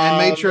 And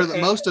made sure that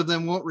most of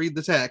them won't read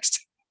the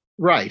text.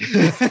 Right.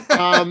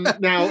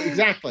 Now,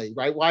 exactly,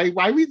 right?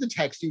 Why read the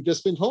text? You've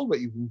just been told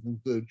what you can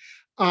conclude.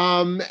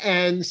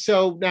 And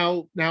so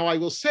now I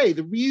will say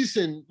the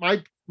reason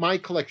my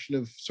collection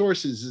of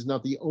sources is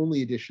not the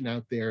only edition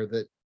out there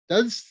that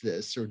does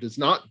this or does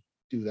not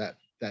do that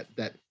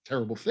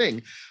terrible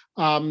thing.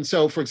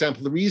 So, for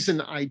example, the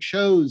reason I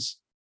chose,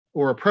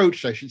 or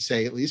approached, I should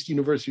say, at least,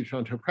 University of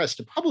Toronto Press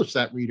to publish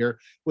that reader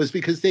was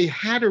because they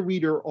had a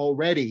reader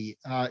already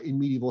in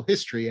medieval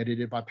history,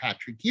 edited by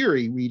Patrick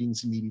Geary,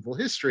 Readings in Medieval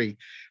History,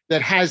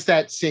 that has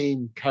that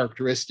same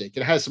characteristic.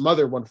 It has some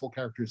other wonderful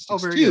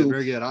characteristics too.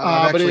 Very good.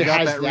 I've actually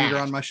got that reader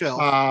on my shelf.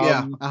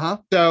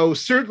 So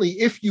certainly,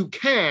 if you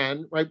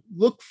can, right,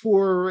 look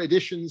for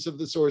editions of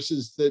the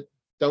sources that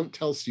don't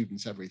tell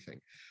students everything.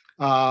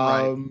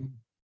 Right.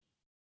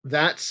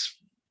 That's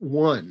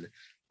one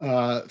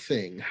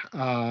thing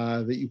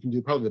that you can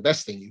do, probably the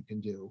best thing you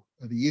can do,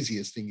 or the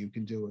easiest thing you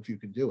can do if you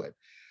can do it.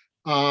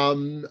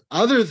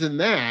 Other than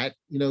that,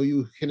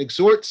 you can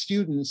exhort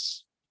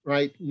students,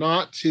 right,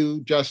 not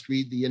to just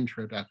read the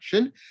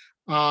introduction.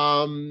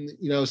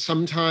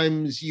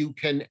 Sometimes you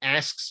can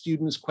ask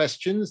students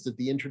questions that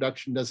the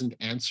introduction doesn't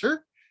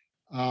answer.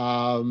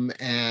 And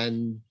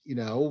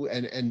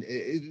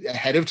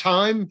ahead of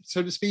time,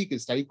 so to speak,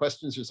 as study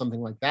questions or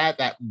something like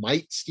that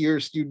might steer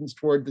students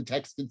toward the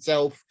text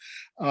itself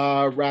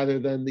rather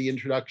than the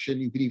introduction.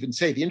 You could even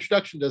say the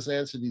introduction doesn't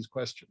answer these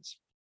questions,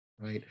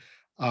 right?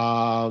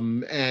 I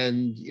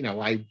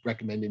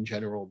recommend in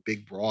general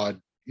big, broad,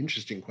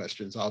 interesting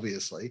questions,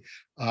 obviously,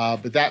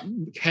 but that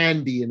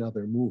can be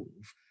another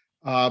move.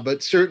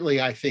 But certainly,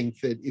 I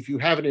think that if you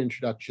have an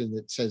introduction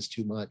that says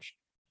too much,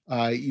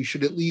 you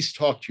should at least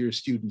talk to your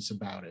students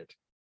about it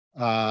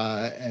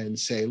and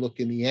say, look,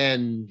 in the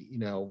end,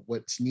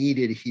 what's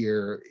needed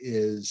here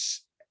is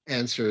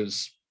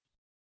answers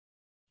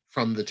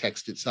from the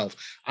text itself.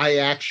 I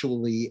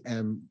actually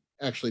am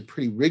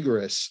pretty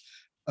rigorous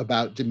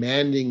about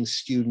demanding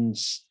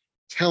students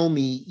tell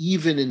me,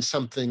 even in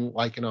something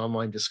like an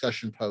online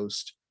discussion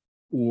post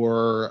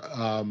or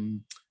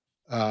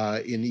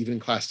in even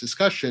class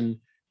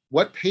discussion,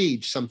 what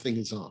page something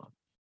is on,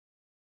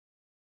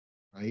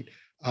 right?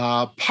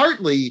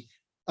 Partly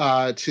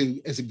as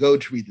a go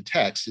to read the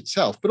text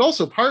itself, but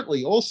also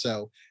partly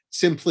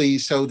simply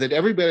so that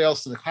everybody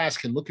else in the class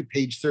can look at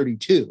page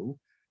 32,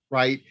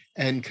 right,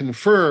 and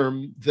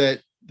confirm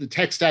that the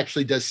text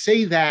actually does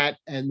say that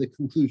and the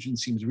conclusion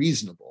seems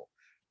reasonable.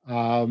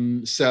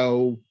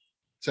 So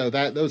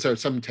those are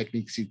some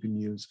techniques you can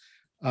use,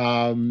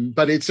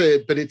 but it's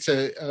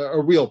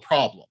a real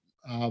problem.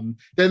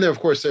 Then of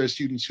course, there are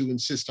students who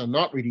insist on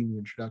not reading the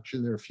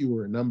introduction. There are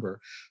fewer in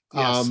number,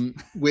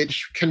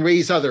 which can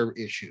raise other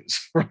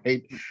issues,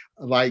 right?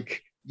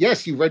 Like,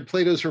 yes, you read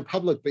Plato's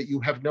Republic, but you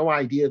have no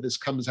idea this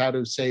comes out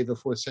of, say, the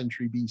 4th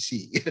century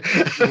BC.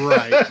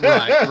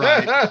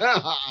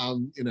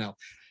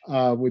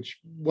 Right. Which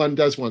one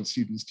does want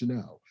students to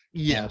know.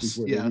 Yes.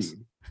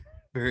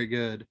 Very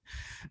good.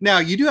 Now,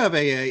 you do have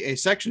a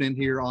section in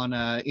here on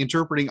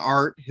interpreting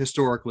art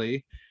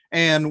historically.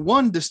 And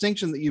one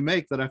distinction that you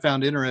make that I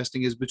found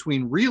interesting is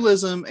between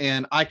realism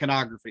and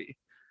iconography.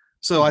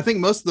 So I think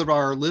most of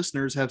our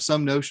listeners have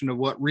some notion of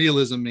what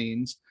realism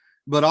means,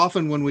 but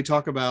often when we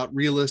talk about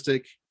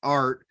realistic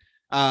art,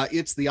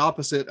 it's the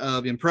opposite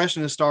of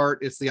impressionist art.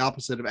 It's the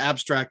opposite of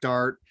abstract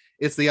art.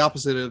 It's the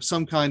opposite of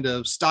some kind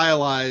of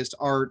stylized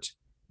art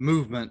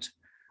movement.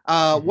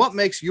 What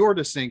makes your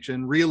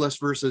distinction, realist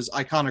versus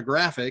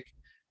iconographic,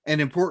 an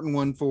important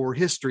one for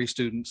history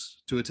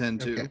students to attend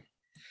to? Okay.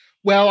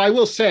 Well, I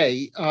will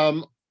say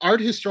art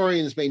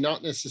historians may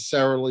not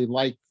necessarily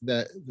like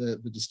the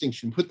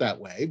distinction put that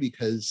way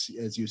because,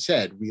 as you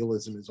said,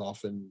 realism is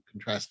often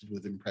contrasted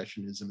with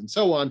impressionism and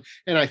so on.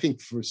 And I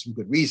think for some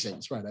good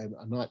reasons, right?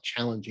 I'm not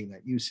challenging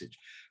that usage.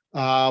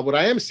 What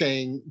I am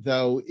saying,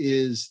 though,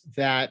 is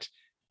that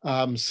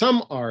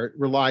some art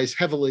relies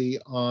heavily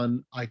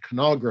on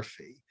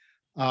iconography.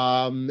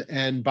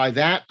 And by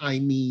that, I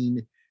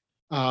mean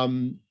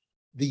the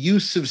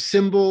use of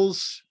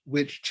symbols,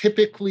 which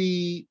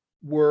typically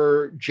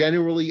were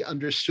generally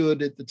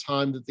understood at the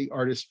time that the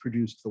artist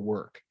produced the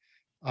work.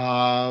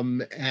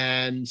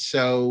 And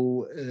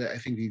so I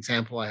think the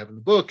example I have in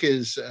the book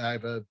is I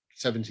have a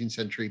 17th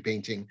century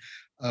painting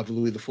of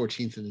Louis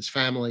XIV and his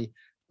family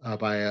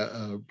by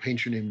a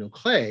painter named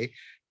Noclet.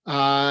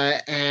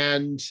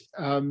 And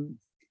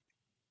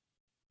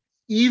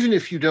even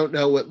if you don't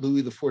know what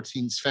Louis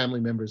XIV's family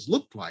members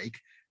looked like,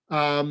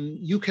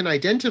 you can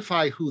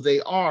identify who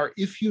they are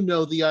if you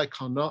know the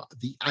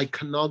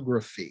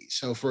iconography.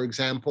 So, for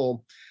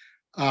example,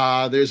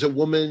 there's a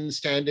woman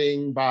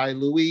standing by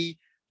Louis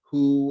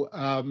who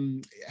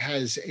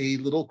has a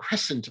little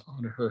crescent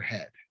on her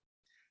head.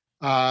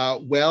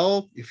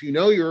 Well, if you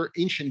know your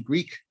ancient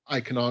Greek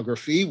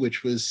iconography,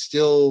 which was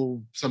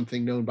still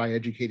something known by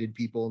educated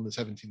people in the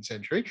 17th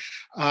century,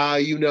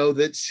 you know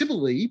that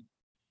Cybele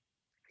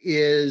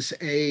is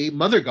a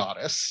mother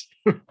goddess,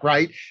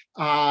 right?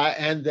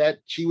 And that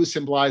she was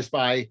symbolized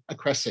by a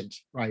crescent,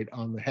 right,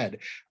 on the head.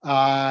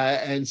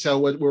 And so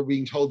what we're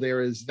being told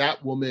there is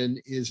that woman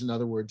is, in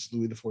other words,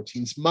 Louis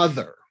XIV's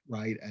mother,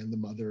 right? And the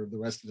mother of the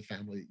rest of the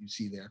family that you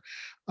see there.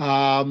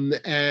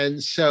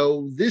 And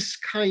so this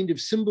kind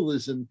of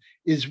symbolism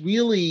is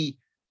really,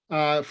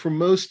 for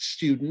most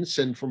students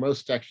and for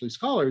most actually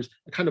scholars,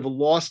 a kind of a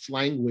lost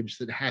language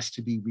that has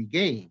to be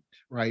regained,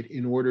 right,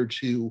 in order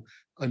to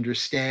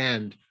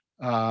understand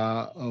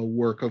a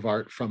work of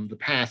art from the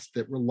past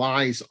that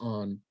relies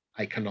on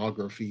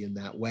iconography in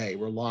that way,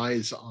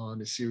 relies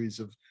on a series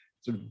of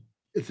sort of,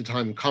 at the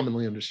time,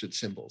 commonly understood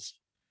symbols.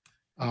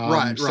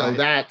 So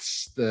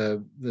that's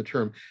the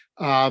term.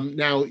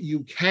 Now,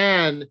 you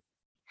can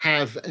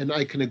have an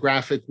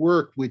iconographic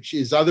work which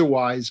is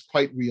otherwise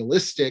quite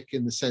realistic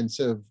in the sense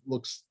of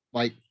looks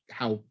like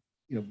how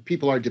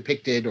people are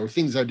depicted or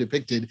things are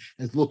depicted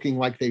as looking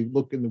like they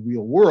look in the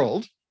real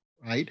world,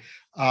 right?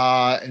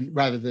 And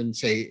rather than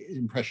say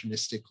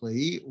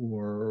impressionistically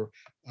or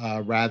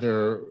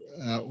or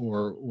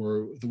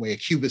the way a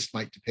cubist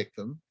might depict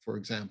them, for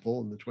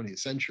example, in the 20th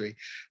century.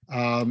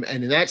 And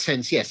in that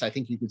sense, yes, I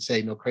think you could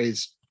say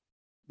Nocret's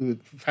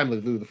family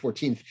of Louis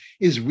XIV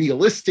is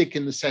realistic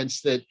in the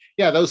sense that,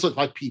 yeah, those look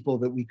like people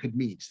that we could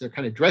meet. They're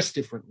kind of dressed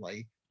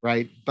differently,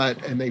 right?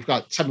 And they've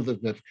got some of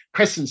the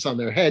crescents on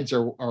their heads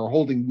are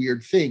holding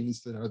weird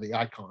things that are the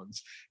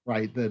icons,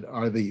 right? That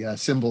are the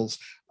symbols.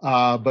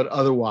 But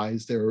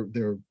otherwise,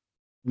 they're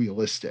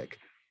realistic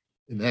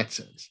in that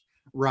sense.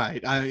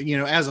 Right.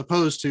 As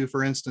opposed to,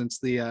 for instance,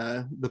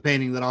 the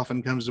painting that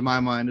often comes to my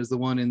mind is the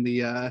one in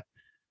the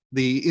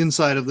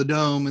inside of the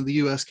dome in the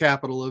U.S.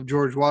 Capitol of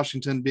George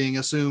Washington being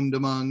assumed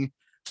among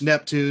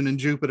Neptune and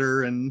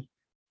Jupiter and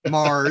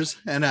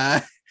Mars. And,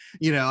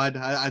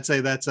 I'd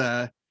say that's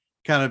kind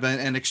of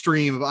an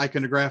extreme of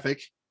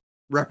iconographic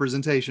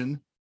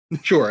representation.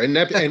 Sure.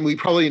 And we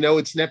probably know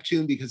it's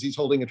Neptune because he's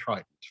holding a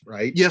trident,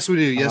 right? Yes, we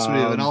do. Yes, we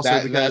do. And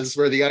also because that's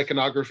where the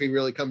iconography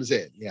really comes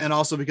in. Yeah. And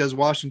also because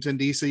Washington,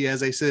 D.C.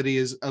 as a city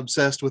is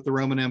obsessed with the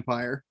Roman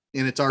Empire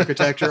in its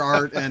architecture,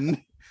 art,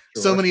 and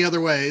so many other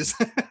ways.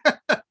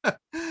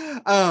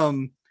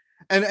 And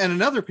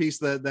another piece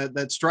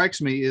that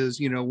strikes me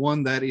is,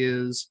 one that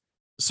is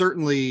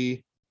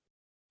certainly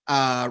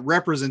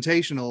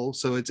representational,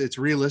 so it's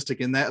realistic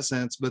in that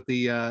sense, but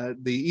the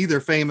either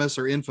famous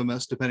or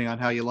infamous, depending on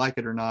how you like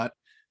it or not,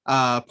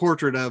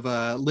 portrait of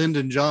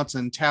Lyndon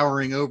Johnson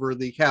towering over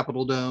the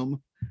Capitol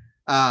dome.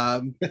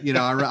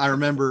 I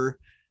remember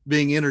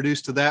being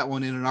introduced to that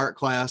one in an art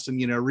class and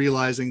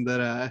realizing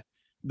that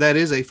that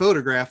is a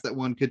photograph that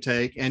one could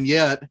take, and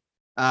yet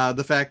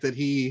the fact that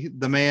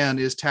the man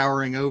is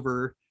towering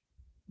over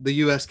the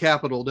U.S.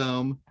 Capitol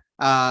dome,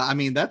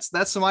 that's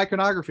some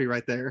iconography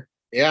right there.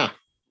 Yeah.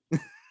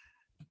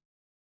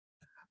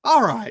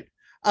 All right.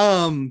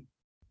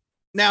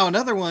 Now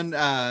another one.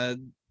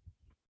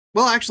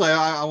 Well, actually,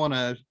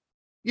 I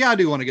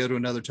do want to go to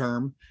another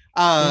term.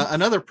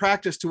 Another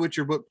practice to which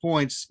your book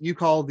points, you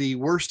call the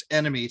worst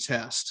enemy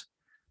test.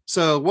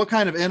 So what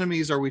kind of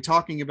enemies are we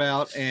talking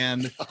about,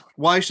 and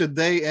why should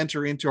they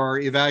enter into our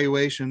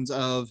evaluations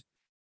of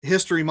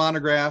history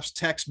monographs,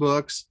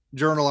 textbooks,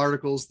 journal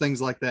articles,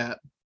 things like that?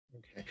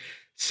 Okay.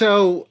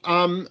 So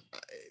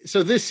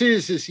this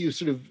is, as you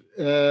sort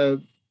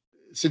of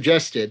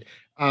suggested,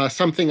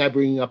 something I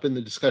bring up in the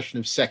discussion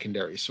of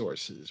secondary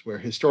sources, where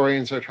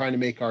historians are trying to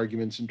make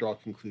arguments and draw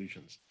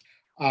conclusions.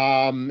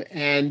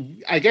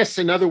 And I guess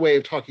another way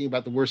of talking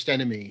about the worst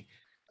enemy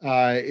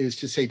is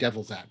to say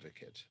devil's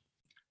advocate.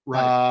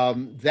 Right.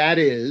 That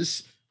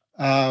is,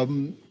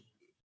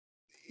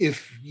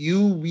 if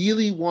you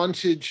really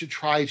wanted to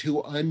try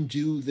to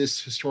undo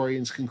this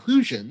historian's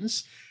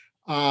conclusions,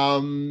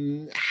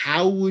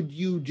 how would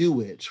you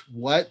do it?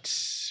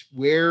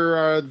 Where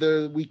are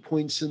the weak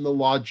points in the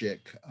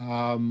logic?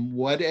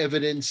 What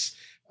evidence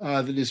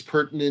that is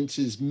pertinent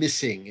is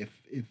missing,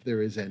 if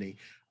there is any,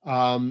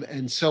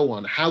 and so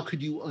on? How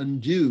could you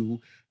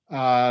undo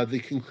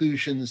the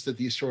conclusions that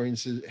the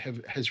historians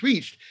has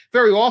reached,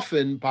 very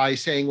often by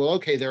saying, well,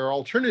 okay, there are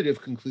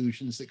alternative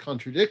conclusions that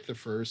contradict the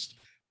first,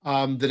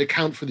 that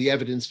account for the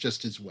evidence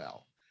just as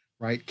well,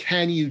 right?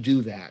 Can you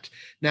do that?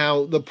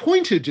 Now, the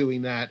point of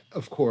doing that,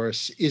 of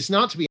course, is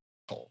not to be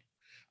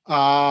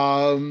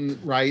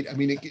right? I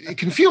mean, it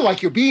can feel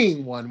like you're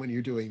being one when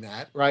you're doing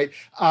that, right?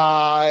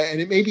 And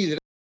it may be that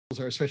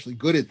are especially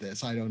good at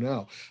this, I don't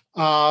know.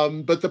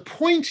 But the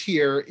point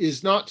here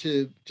is not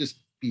to just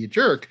be a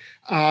jerk.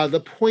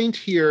 The point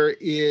here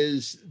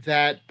is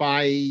that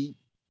by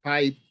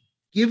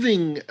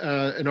giving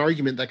an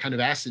argument that kind of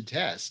acid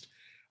test,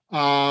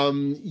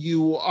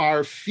 you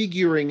are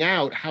figuring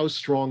out how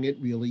strong it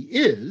really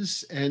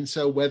is, and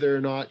so whether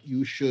or not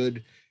you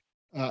should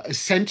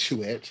assent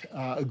to it,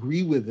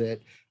 agree with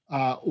it,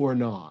 or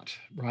not,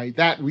 right?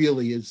 That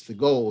really is the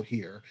goal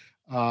here,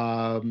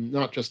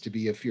 not just to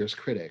be a fierce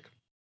critic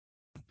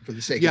for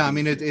the sake. Yeah, I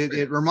mean,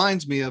 it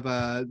reminds me of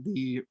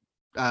the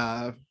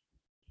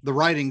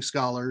writing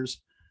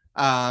scholars,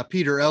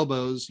 Peter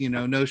Elbow's,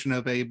 notion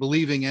of a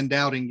believing and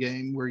doubting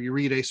game, where you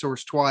read a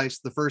source twice,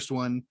 the first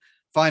one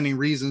finding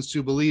reasons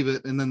to believe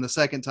it, and then the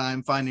second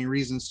time finding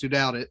reasons to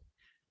doubt it.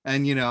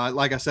 And,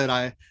 like I said,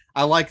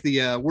 I like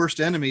the worst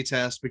enemy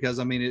test, because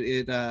I mean,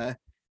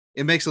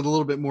 it makes it a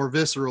little bit more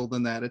visceral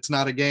than that. It's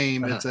not a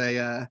game. It's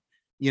a,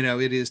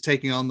 it is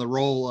taking on the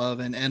role of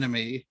an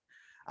enemy.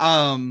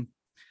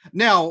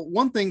 Now,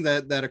 one thing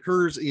that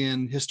occurs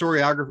in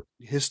historiographical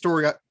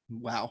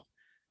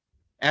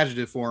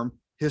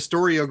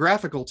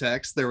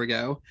text, there we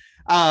go,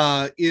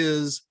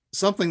 is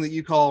something that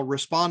you call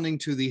responding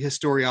to the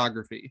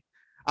historiography.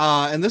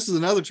 And this is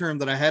another term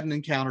that I hadn't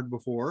encountered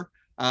before,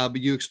 but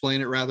you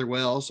explain it rather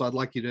well. So I'd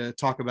like you to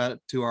talk about it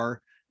to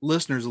our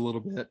listeners a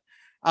little bit.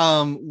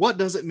 What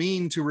does it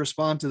mean to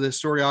respond to the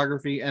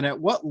historiography, and at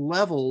what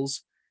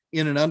levels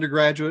in an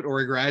undergraduate or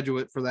a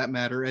graduate, for that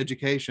matter,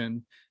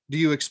 education, do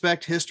you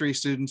expect history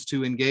students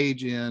to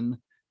engage in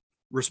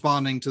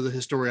responding to the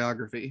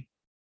historiography?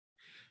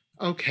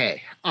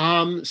 Okay.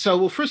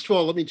 Well, first of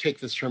all, let me take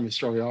this term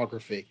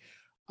historiography.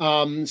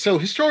 So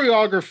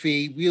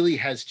historiography really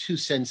has two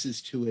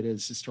senses to it,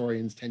 as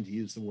historians tend to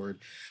use the word.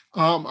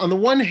 On the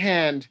one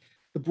hand,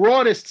 the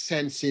broadest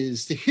sense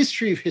is the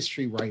history of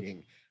history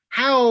writing,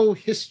 how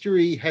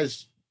history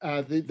has,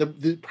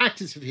 the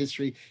practice of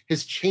history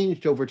has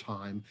changed over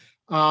time.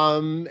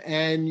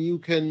 And you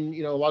can,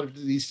 a lot of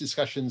these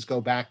discussions go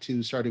back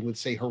to starting with,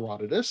 say,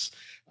 Herodotus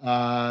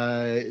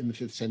in the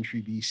 5th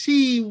century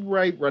BC,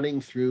 right,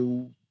 running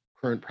through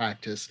current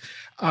practice.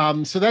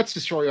 So that's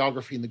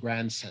historiography in the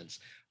grand sense.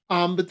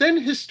 But then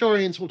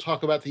historians will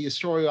talk about the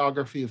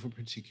historiography of a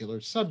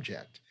particular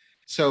subject.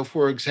 So,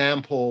 for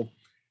example,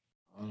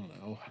 I don't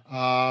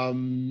know,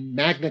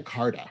 Magna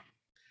Carta.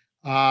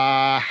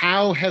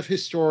 How have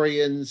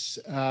historians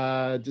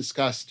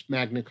discussed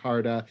Magna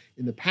Carta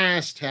in the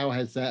past? How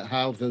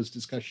have those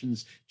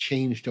discussions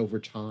changed over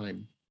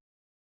time?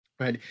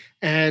 Right,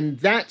 and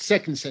that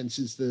second sense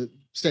is the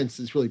sense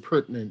that's really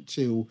pertinent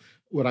to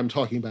what I'm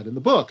talking about in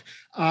the book.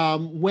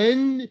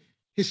 When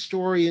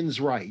historians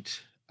write,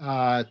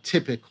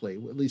 typically,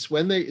 at least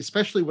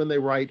especially when they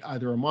write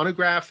either a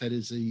monograph, that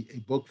is a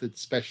book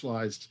that's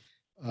specialized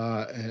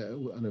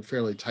on a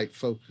fairly tight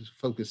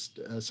focused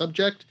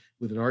subject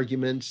with an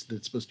argument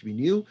that's supposed to be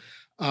new,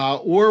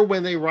 or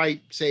when they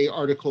write, say,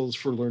 articles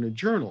for learned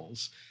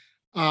journals,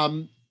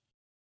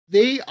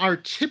 they are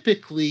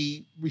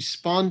typically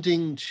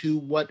responding to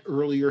what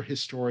earlier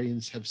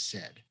historians have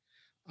said.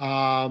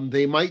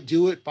 They might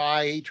do it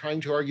by trying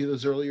to argue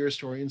those earlier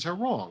historians are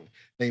wrong.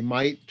 They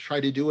might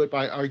try to do it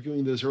by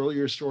arguing those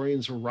earlier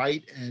historians are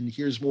right, and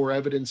here's more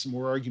evidence and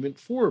more argument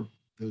for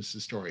those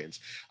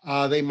historians.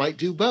 They might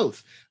do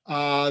both.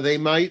 They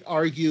might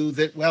argue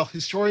that, well,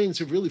 historians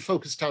have really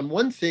focused on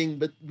one thing,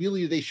 but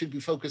really they should be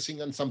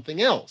focusing on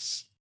something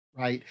else,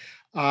 right?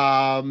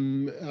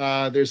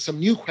 There's some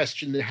new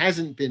question that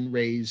hasn't been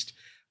raised,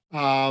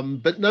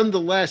 but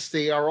nonetheless,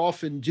 they are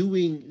often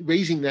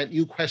raising that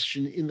new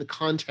question in the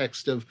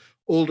context of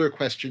older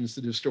questions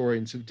that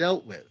historians have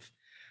dealt with.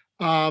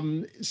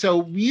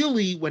 So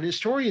really, when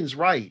historians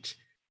write,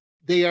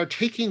 they are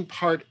taking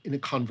part in a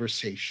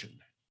conversation,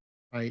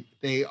 right?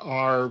 They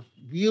are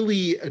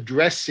really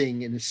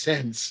addressing, in a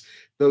sense,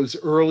 those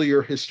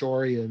earlier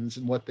historians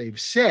and what they've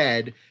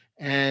said,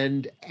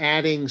 and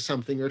adding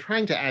something or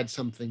trying to add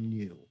something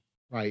new,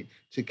 right,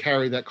 to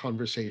carry that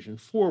conversation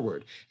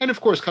forward. And of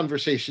course,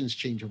 conversations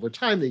change over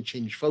time. They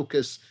change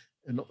focus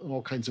in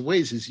all kinds of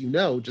ways, as you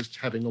know, just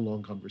having a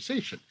long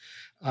conversation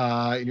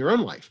in your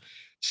own life.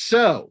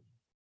 So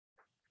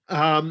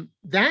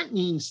that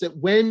means that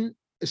when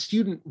a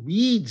student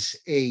reads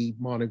a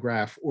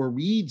monograph or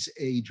reads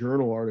a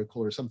journal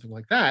article or something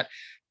like that,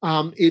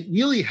 it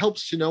really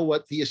helps to know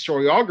what the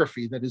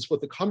historiography, that is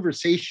what the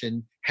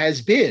conversation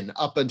has been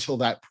up until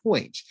that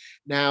point.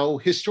 Now,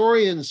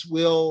 historians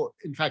will,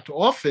 in fact,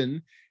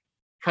 often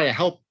try to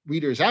help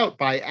readers out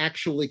by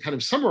actually kind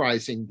of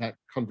summarizing that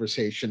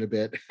conversation a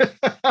bit,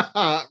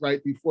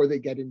 right, before they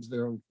get into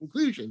their own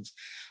conclusions.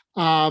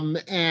 That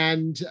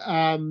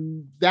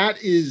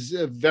is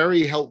a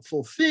very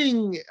helpful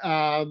thing,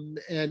 and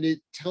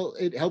it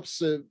helps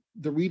the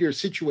reader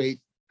situate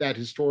that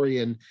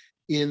historian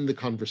in the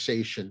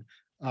conversation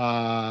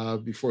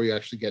before you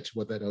actually get to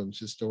what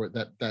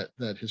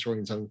that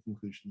historian's own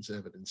conclusions and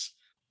evidence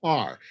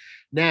are.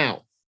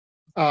 Now,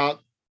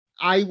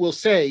 I will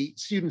say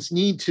students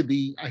need to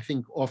be, I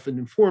think, often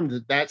informed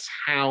that that's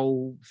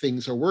how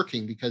things are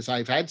working, because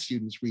I've had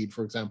students read,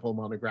 for example, a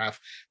monograph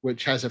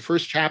which has a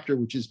first chapter,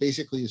 which is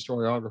basically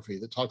historiography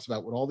that talks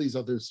about what all these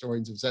other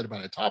historians have said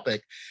about a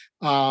topic.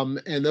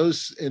 And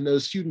those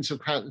students have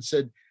come out and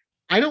said,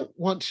 I don't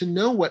want to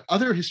know what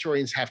other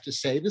historians have to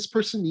say. This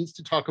person needs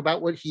to talk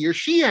about what he or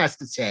she has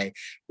to say.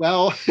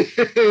 Well,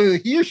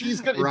 he or she's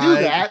going to do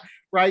that,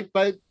 right?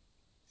 But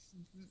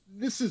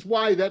this is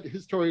why that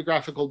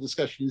historiographical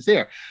discussion is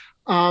there.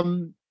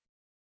 Now,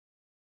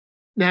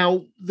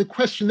 the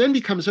question then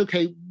becomes,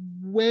 okay,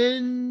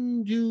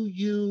 when do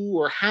you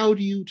or how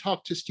do you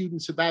talk to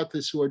students about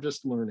this who are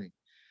just learning?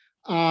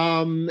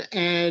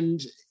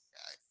 And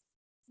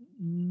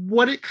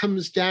what it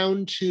comes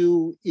down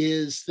to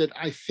is that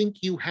I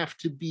think you have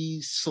to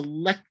be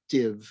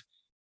selective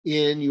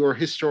in your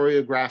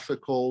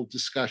historiographical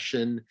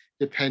discussion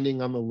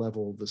depending on the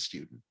level of the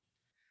student.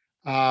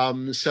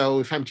 So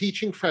if I'm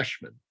teaching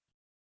freshmen,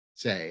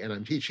 say, and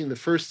I'm teaching the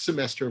first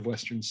semester of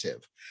Western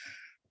Civ,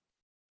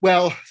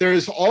 well,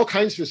 there's all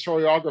kinds of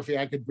historiography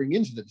I could bring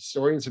into the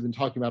historians have been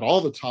talking about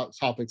all the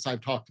topics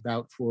I've talked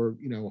about for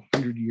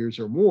 100 years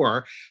or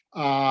more,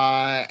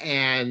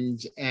 and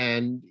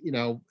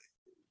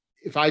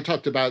if I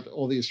talked about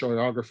all the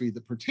historiography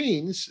that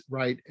pertains,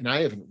 right, and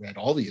I haven't read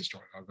all the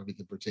historiography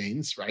that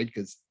pertains, right,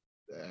 because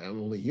I'm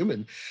only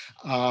human.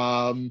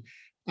 Well,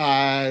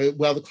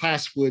 the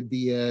class would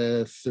be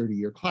a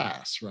 30-year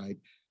class, right?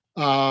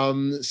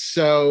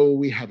 So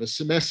we have a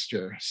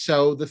semester.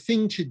 So the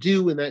thing to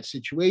do in that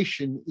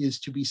situation is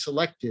to be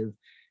selective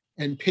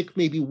and pick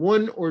maybe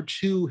one or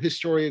two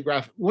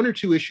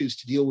issues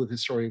to deal with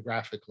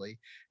historiographically,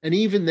 and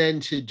even then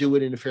to do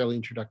it in a fairly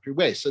introductory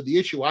way. So the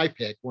issue I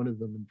pick, one of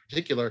them in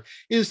particular,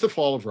 is the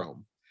fall of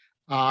Rome.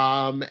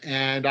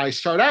 And I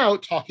start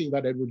out talking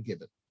about Edward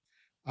Gibbon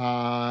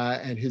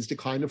and his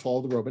decline and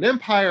fall of the Roman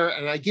Empire.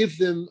 And I give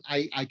them,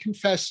 I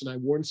confess, and I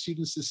warn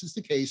students this is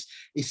the case,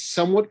 a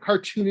somewhat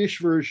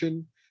cartoonish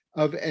version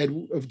of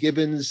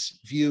Gibbon's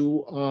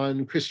view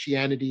on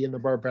Christianity and the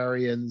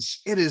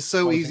barbarians. It is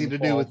so easy to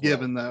do with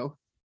Gibbon, though.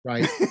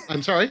 Right.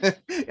 I'm sorry?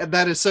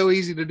 That is so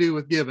easy to do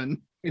with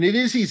Gibbon. And it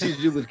is easy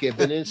to do with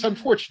Gibbon, and it's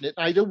unfortunate.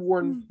 I do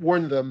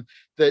warn them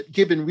that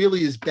Gibbon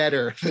really is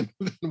better than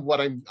what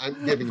I'm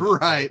giving them.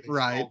 Right.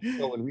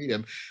 Go and read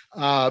him.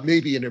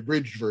 Maybe an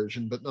abridged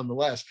version, but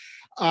nonetheless.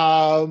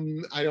 I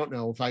don't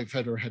know if I've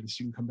ever had a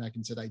student come back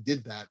and said I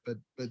did that, but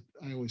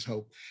I always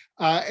hope.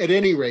 At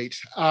any rate,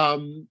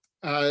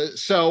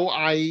 so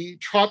I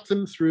trot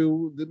them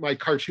through my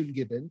cartoon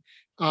Gibbon.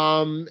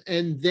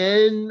 And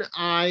then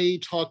I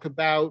talk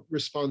about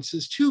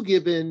responses to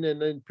Gibbon,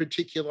 and in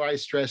particular, I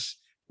stress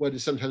what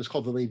is sometimes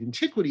called the late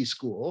antiquity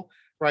school,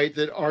 right,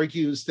 that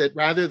argues that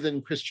rather than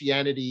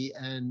Christianity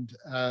and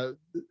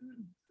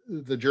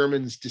the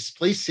Germans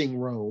displacing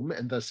Rome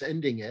and thus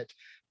ending it,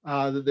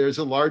 that there's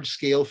a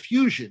large-scale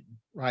fusion,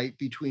 right,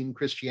 between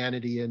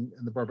Christianity and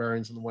the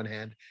barbarians on the one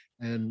hand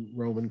and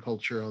Roman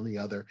culture on the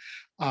other.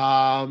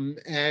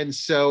 And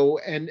so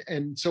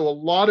a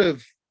lot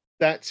of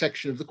that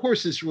section of the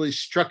course is really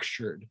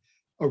structured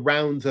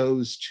around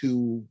those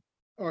two,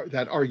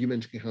 that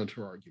argument and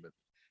counter-argument,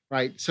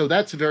 right? So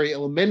that's a very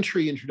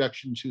elementary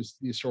introduction to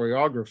the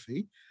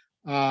historiography.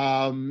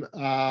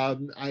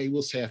 I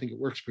will say I think it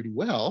works pretty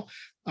well,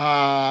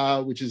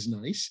 which is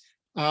nice.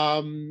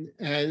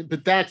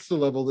 But that's the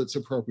level that's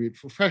appropriate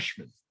for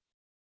freshmen,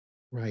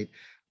 right?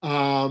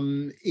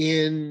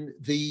 In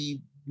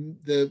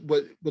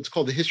what's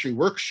called the history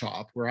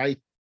workshop, where I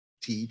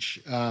teach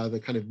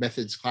the kind of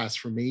methods class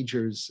for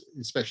majors,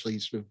 especially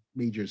sort of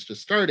majors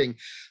just starting,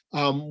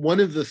 one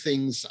of the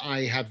things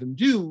I have them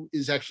do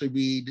is actually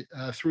read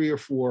 3 or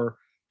 4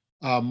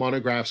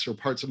 monographs or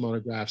parts of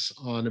monographs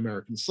on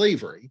American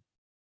slavery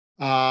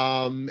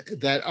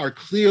that are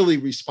clearly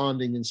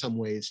responding in some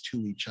ways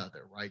to each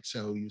other, right?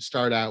 So you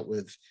start out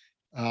with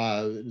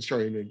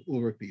historian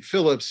Ulrich B.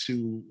 Phillips,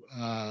 who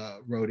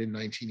wrote in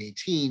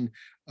 1918,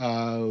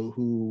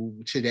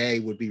 who today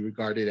would be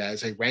regarded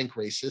as a rank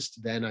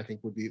racist, then I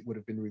think would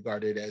have been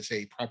regarded as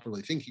a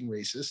properly thinking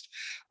racist,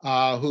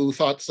 who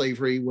thought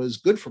slavery was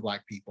good for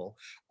Black people,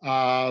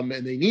 and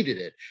they needed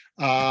it,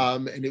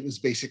 and it was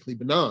basically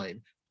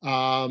benign.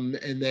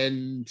 And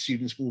then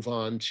students move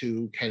on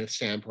to Kenneth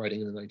Stamp,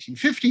 writing in the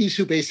 1950s,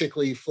 who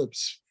basically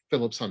flips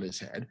Phillips on his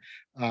head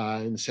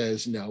and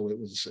says, no, it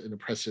was an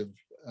oppressive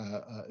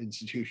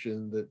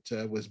institution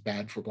that was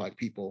bad for Black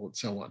people, and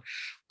so on.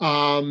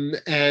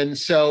 And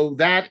so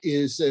that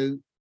is a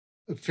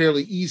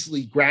fairly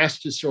easily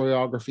grasped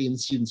historiography, and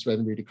students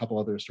then read a couple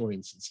other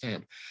historians in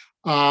Stamp.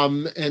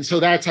 And so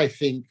that's, I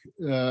think,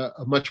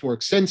 a much more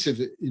extensive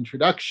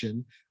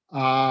introduction.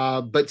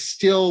 but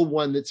still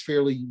one that's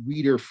fairly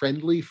reader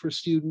friendly for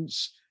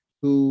students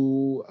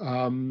who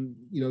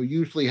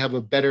usually have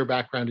a better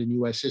background in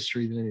U.S.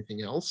 history than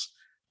anything else,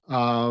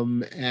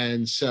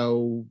 and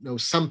so know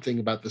something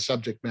about the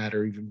subject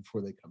matter even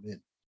before they come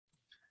in.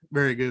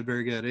 Very good,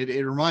 very good.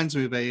 It reminds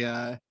me of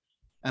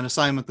an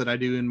assignment that I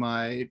do in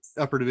my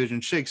upper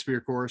division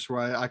Shakespeare course,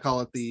 where I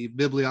call it the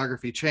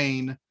bibliography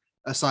chain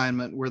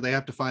assignment, where they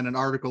have to find an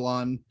article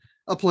on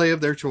a play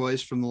of their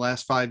choice from the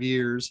last 5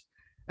 years,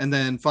 and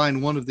then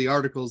find one of the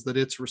articles that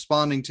it's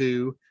responding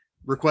to,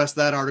 request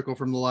that article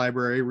from the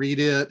library, read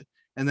it,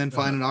 and then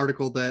find an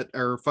article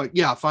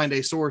find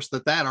a source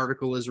that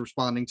article is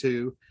responding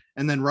to,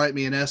 and then write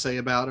me an essay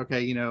about,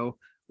 okay,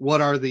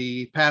 what are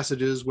the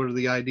passages, what are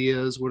the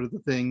ideas, what are the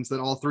things that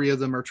all three of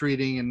them are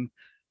treating, and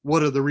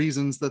what are the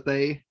reasons that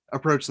they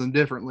approach them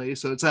differently.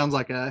 So it sounds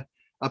like a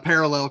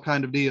parallel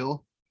kind of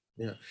deal.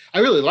 Yeah, I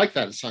really like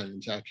that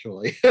assignment,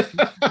 actually.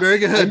 Very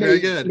good, very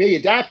good. May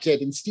adapt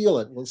it and steal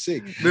it. We'll see.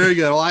 Very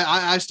good. Well,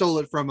 I stole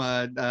it from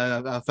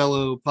a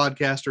fellow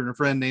podcaster and a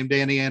friend named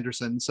Danny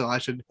Anderson, so I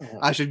should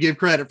give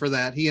credit for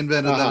that. He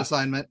invented that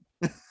assignment.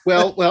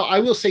 Well, I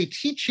will say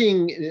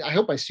teaching, I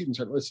hope my students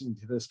aren't listening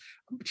to this,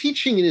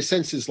 teaching in a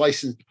sense is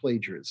licensed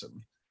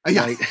plagiarism.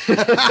 Yeah. Right.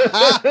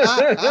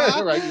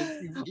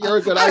 Right. You're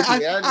a good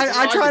idea.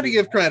 I try to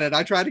give credit.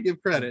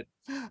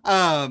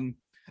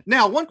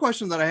 Now, one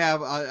question that I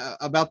have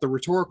about the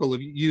rhetorical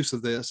use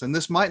of this, and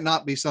this might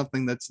not be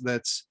something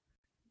that's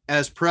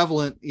as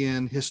prevalent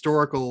in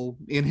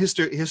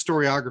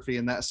historiography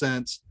in that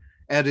sense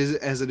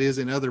as it is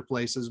in other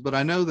places, but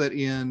I know that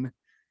in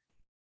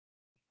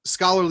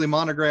scholarly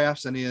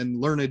monographs and in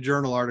learned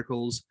journal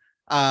articles,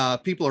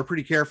 people are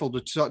pretty careful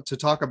to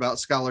talk about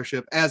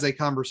scholarship as a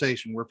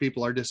conversation where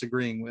people are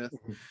disagreeing with.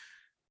 Mm-hmm.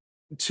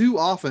 Too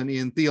often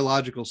in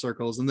theological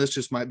circles, and this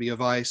just might be a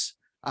vice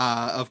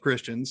of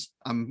Christians,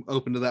 I'm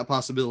open to that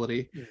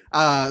possibility.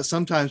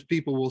 Sometimes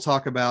people will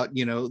talk about,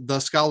 the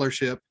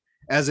scholarship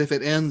as if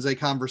it ends a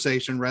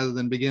conversation rather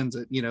than begins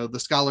it. The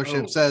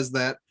scholarship says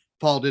that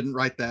Paul didn't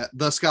write that.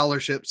 The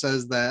scholarship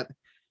says that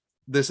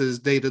this is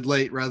dated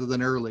late rather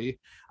than early.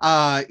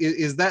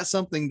 Is that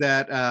something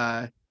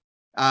that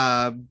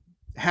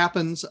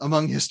happens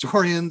among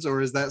historians,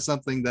 or is that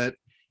something that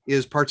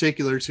is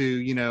particular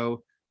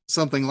to,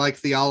 something like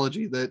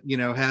theology that,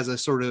 has a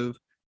sort of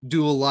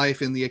dual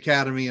life in the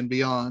academy and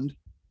beyond?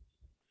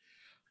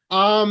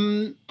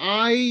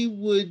 I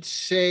would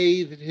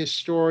say that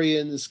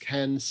historians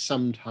can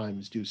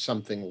sometimes do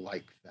something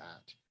like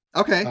that.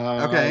 Okay.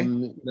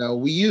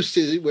 We used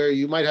to, where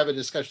you might have a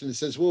discussion that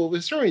says, well,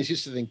 historians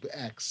used to think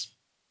X,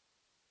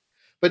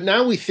 but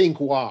now we think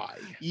Y.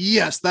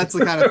 Yes, that's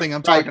the kind of thing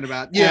I'm talking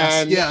about.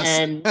 Yes,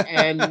 and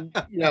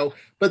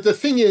but the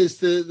thing is,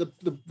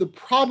 the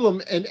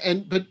problem,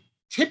 but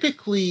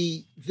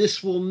typically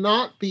this will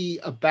not be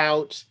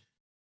about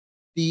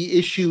the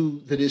issue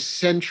that is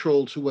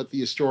central to what the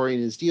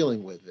historian is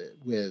dealing with,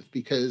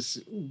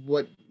 because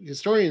what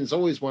historians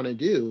always want to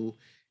do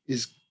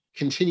is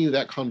continue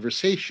that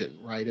conversation,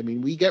 right? I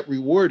mean, we get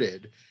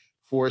rewarded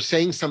for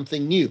saying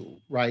something new,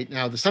 right?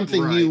 Now, the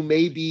something new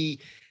may be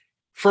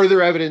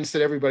further evidence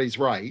that everybody's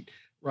right,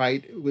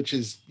 which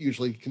is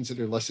usually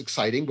considered less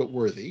exciting but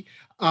worthy.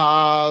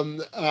 Or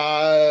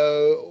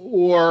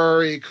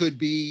it could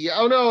be,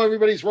 oh no,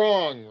 everybody's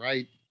wrong,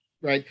 right?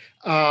 But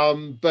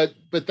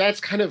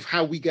that's kind of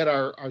how we get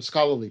our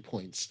scholarly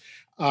points,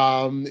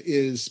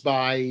 is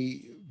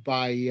by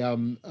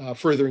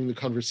furthering the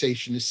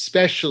conversation,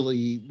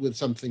 especially with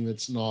something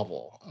that's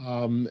novel.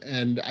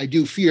 And I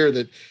do fear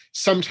that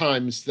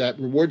sometimes that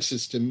reward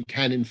system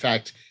can, in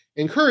fact,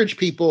 encourage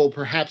people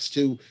perhaps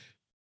to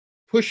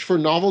push for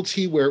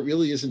novelty where it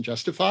really isn't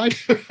justified,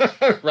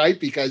 right?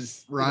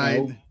 Because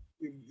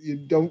you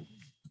don't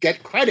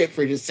get credit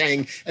for just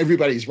saying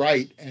everybody's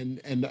right,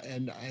 and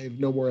I have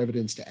no more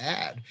evidence to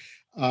add.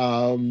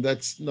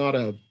 That's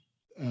not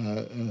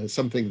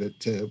something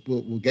that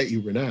will get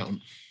you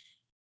renown.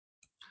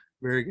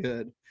 Very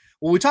good.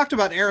 Well, we talked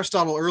about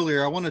Aristotle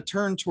earlier. I want to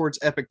turn towards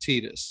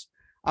Epictetus.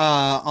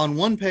 On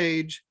one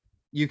page,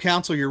 you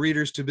counsel your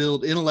readers to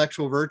build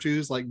intellectual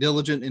virtues like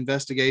diligent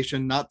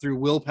investigation, not through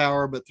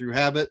willpower, but through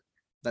habit.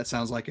 That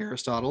sounds like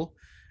Aristotle.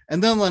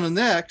 And then on the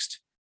next,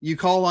 you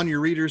call on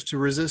your readers to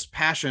resist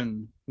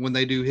passion when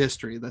they do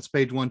history. That's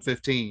page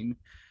 115.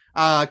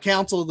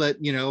 Counsel that,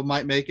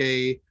 might make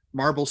a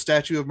marble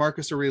statue of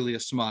Marcus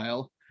Aurelius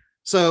smile.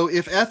 So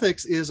if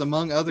ethics is,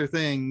 among other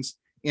things,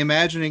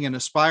 imagining and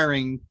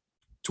aspiring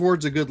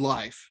towards a good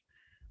life,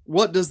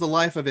 what does the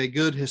life of a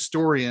good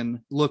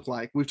historian look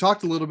like? We've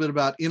talked a little bit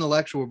about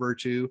intellectual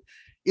virtue.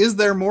 Is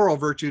there moral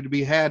virtue to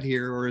be had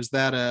here, or is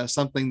that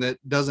something that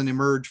doesn't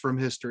emerge from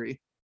history?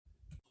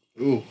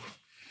 Ooh,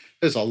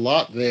 there's a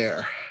lot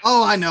there.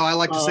 Oh, I know. I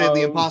like to save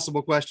the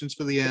impossible questions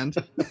for the end.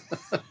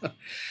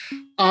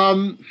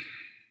 All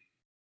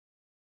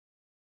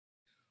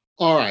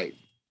right.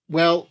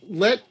 Well,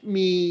 let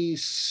me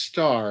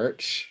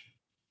start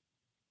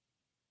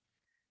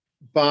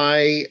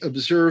by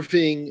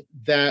observing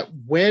that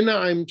when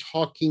I'm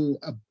talking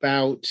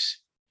about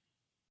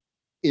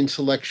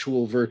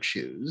intellectual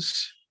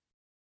virtues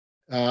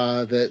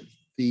that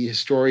the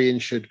historian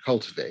should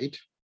cultivate,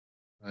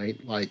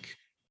 right? Like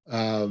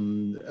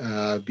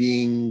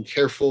being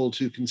careful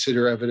to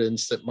consider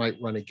evidence that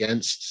might run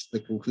against the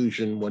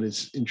conclusion one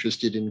is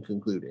interested in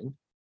concluding,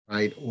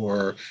 right?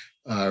 Or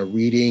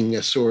reading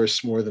a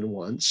source more than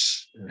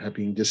once and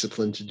having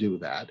discipline to do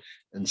that,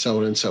 and so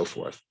on and so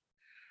forth.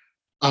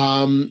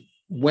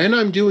 When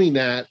I'm doing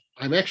that,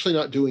 I'm actually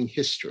not doing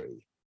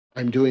history.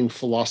 I'm doing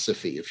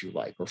philosophy, if you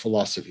like, or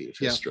philosophy of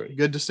history. Yeah,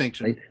 good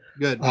distinction. Right?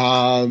 Good.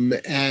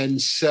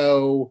 And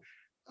so,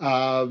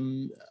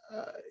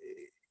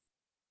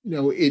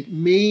 it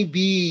may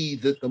be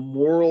that the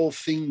moral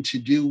thing to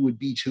do would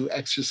be to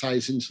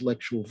exercise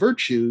intellectual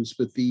virtues,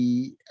 but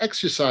the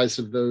exercise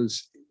of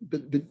those,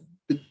 but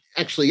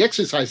actually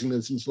exercising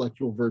those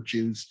intellectual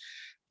virtues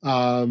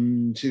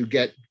to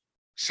get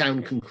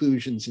sound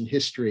conclusions in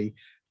history,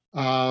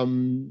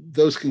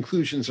 those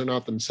conclusions are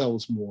not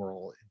themselves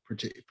moral,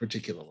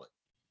 particularly,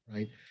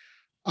 right?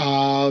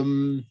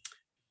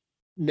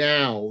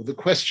 Now, the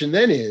question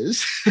then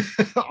is,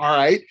 all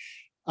right,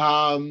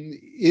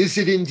 is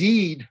it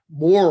indeed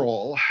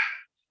moral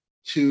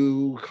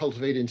to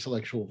cultivate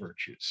intellectual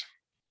virtues?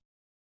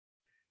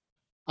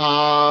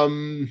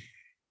 I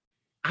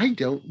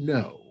don't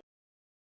know.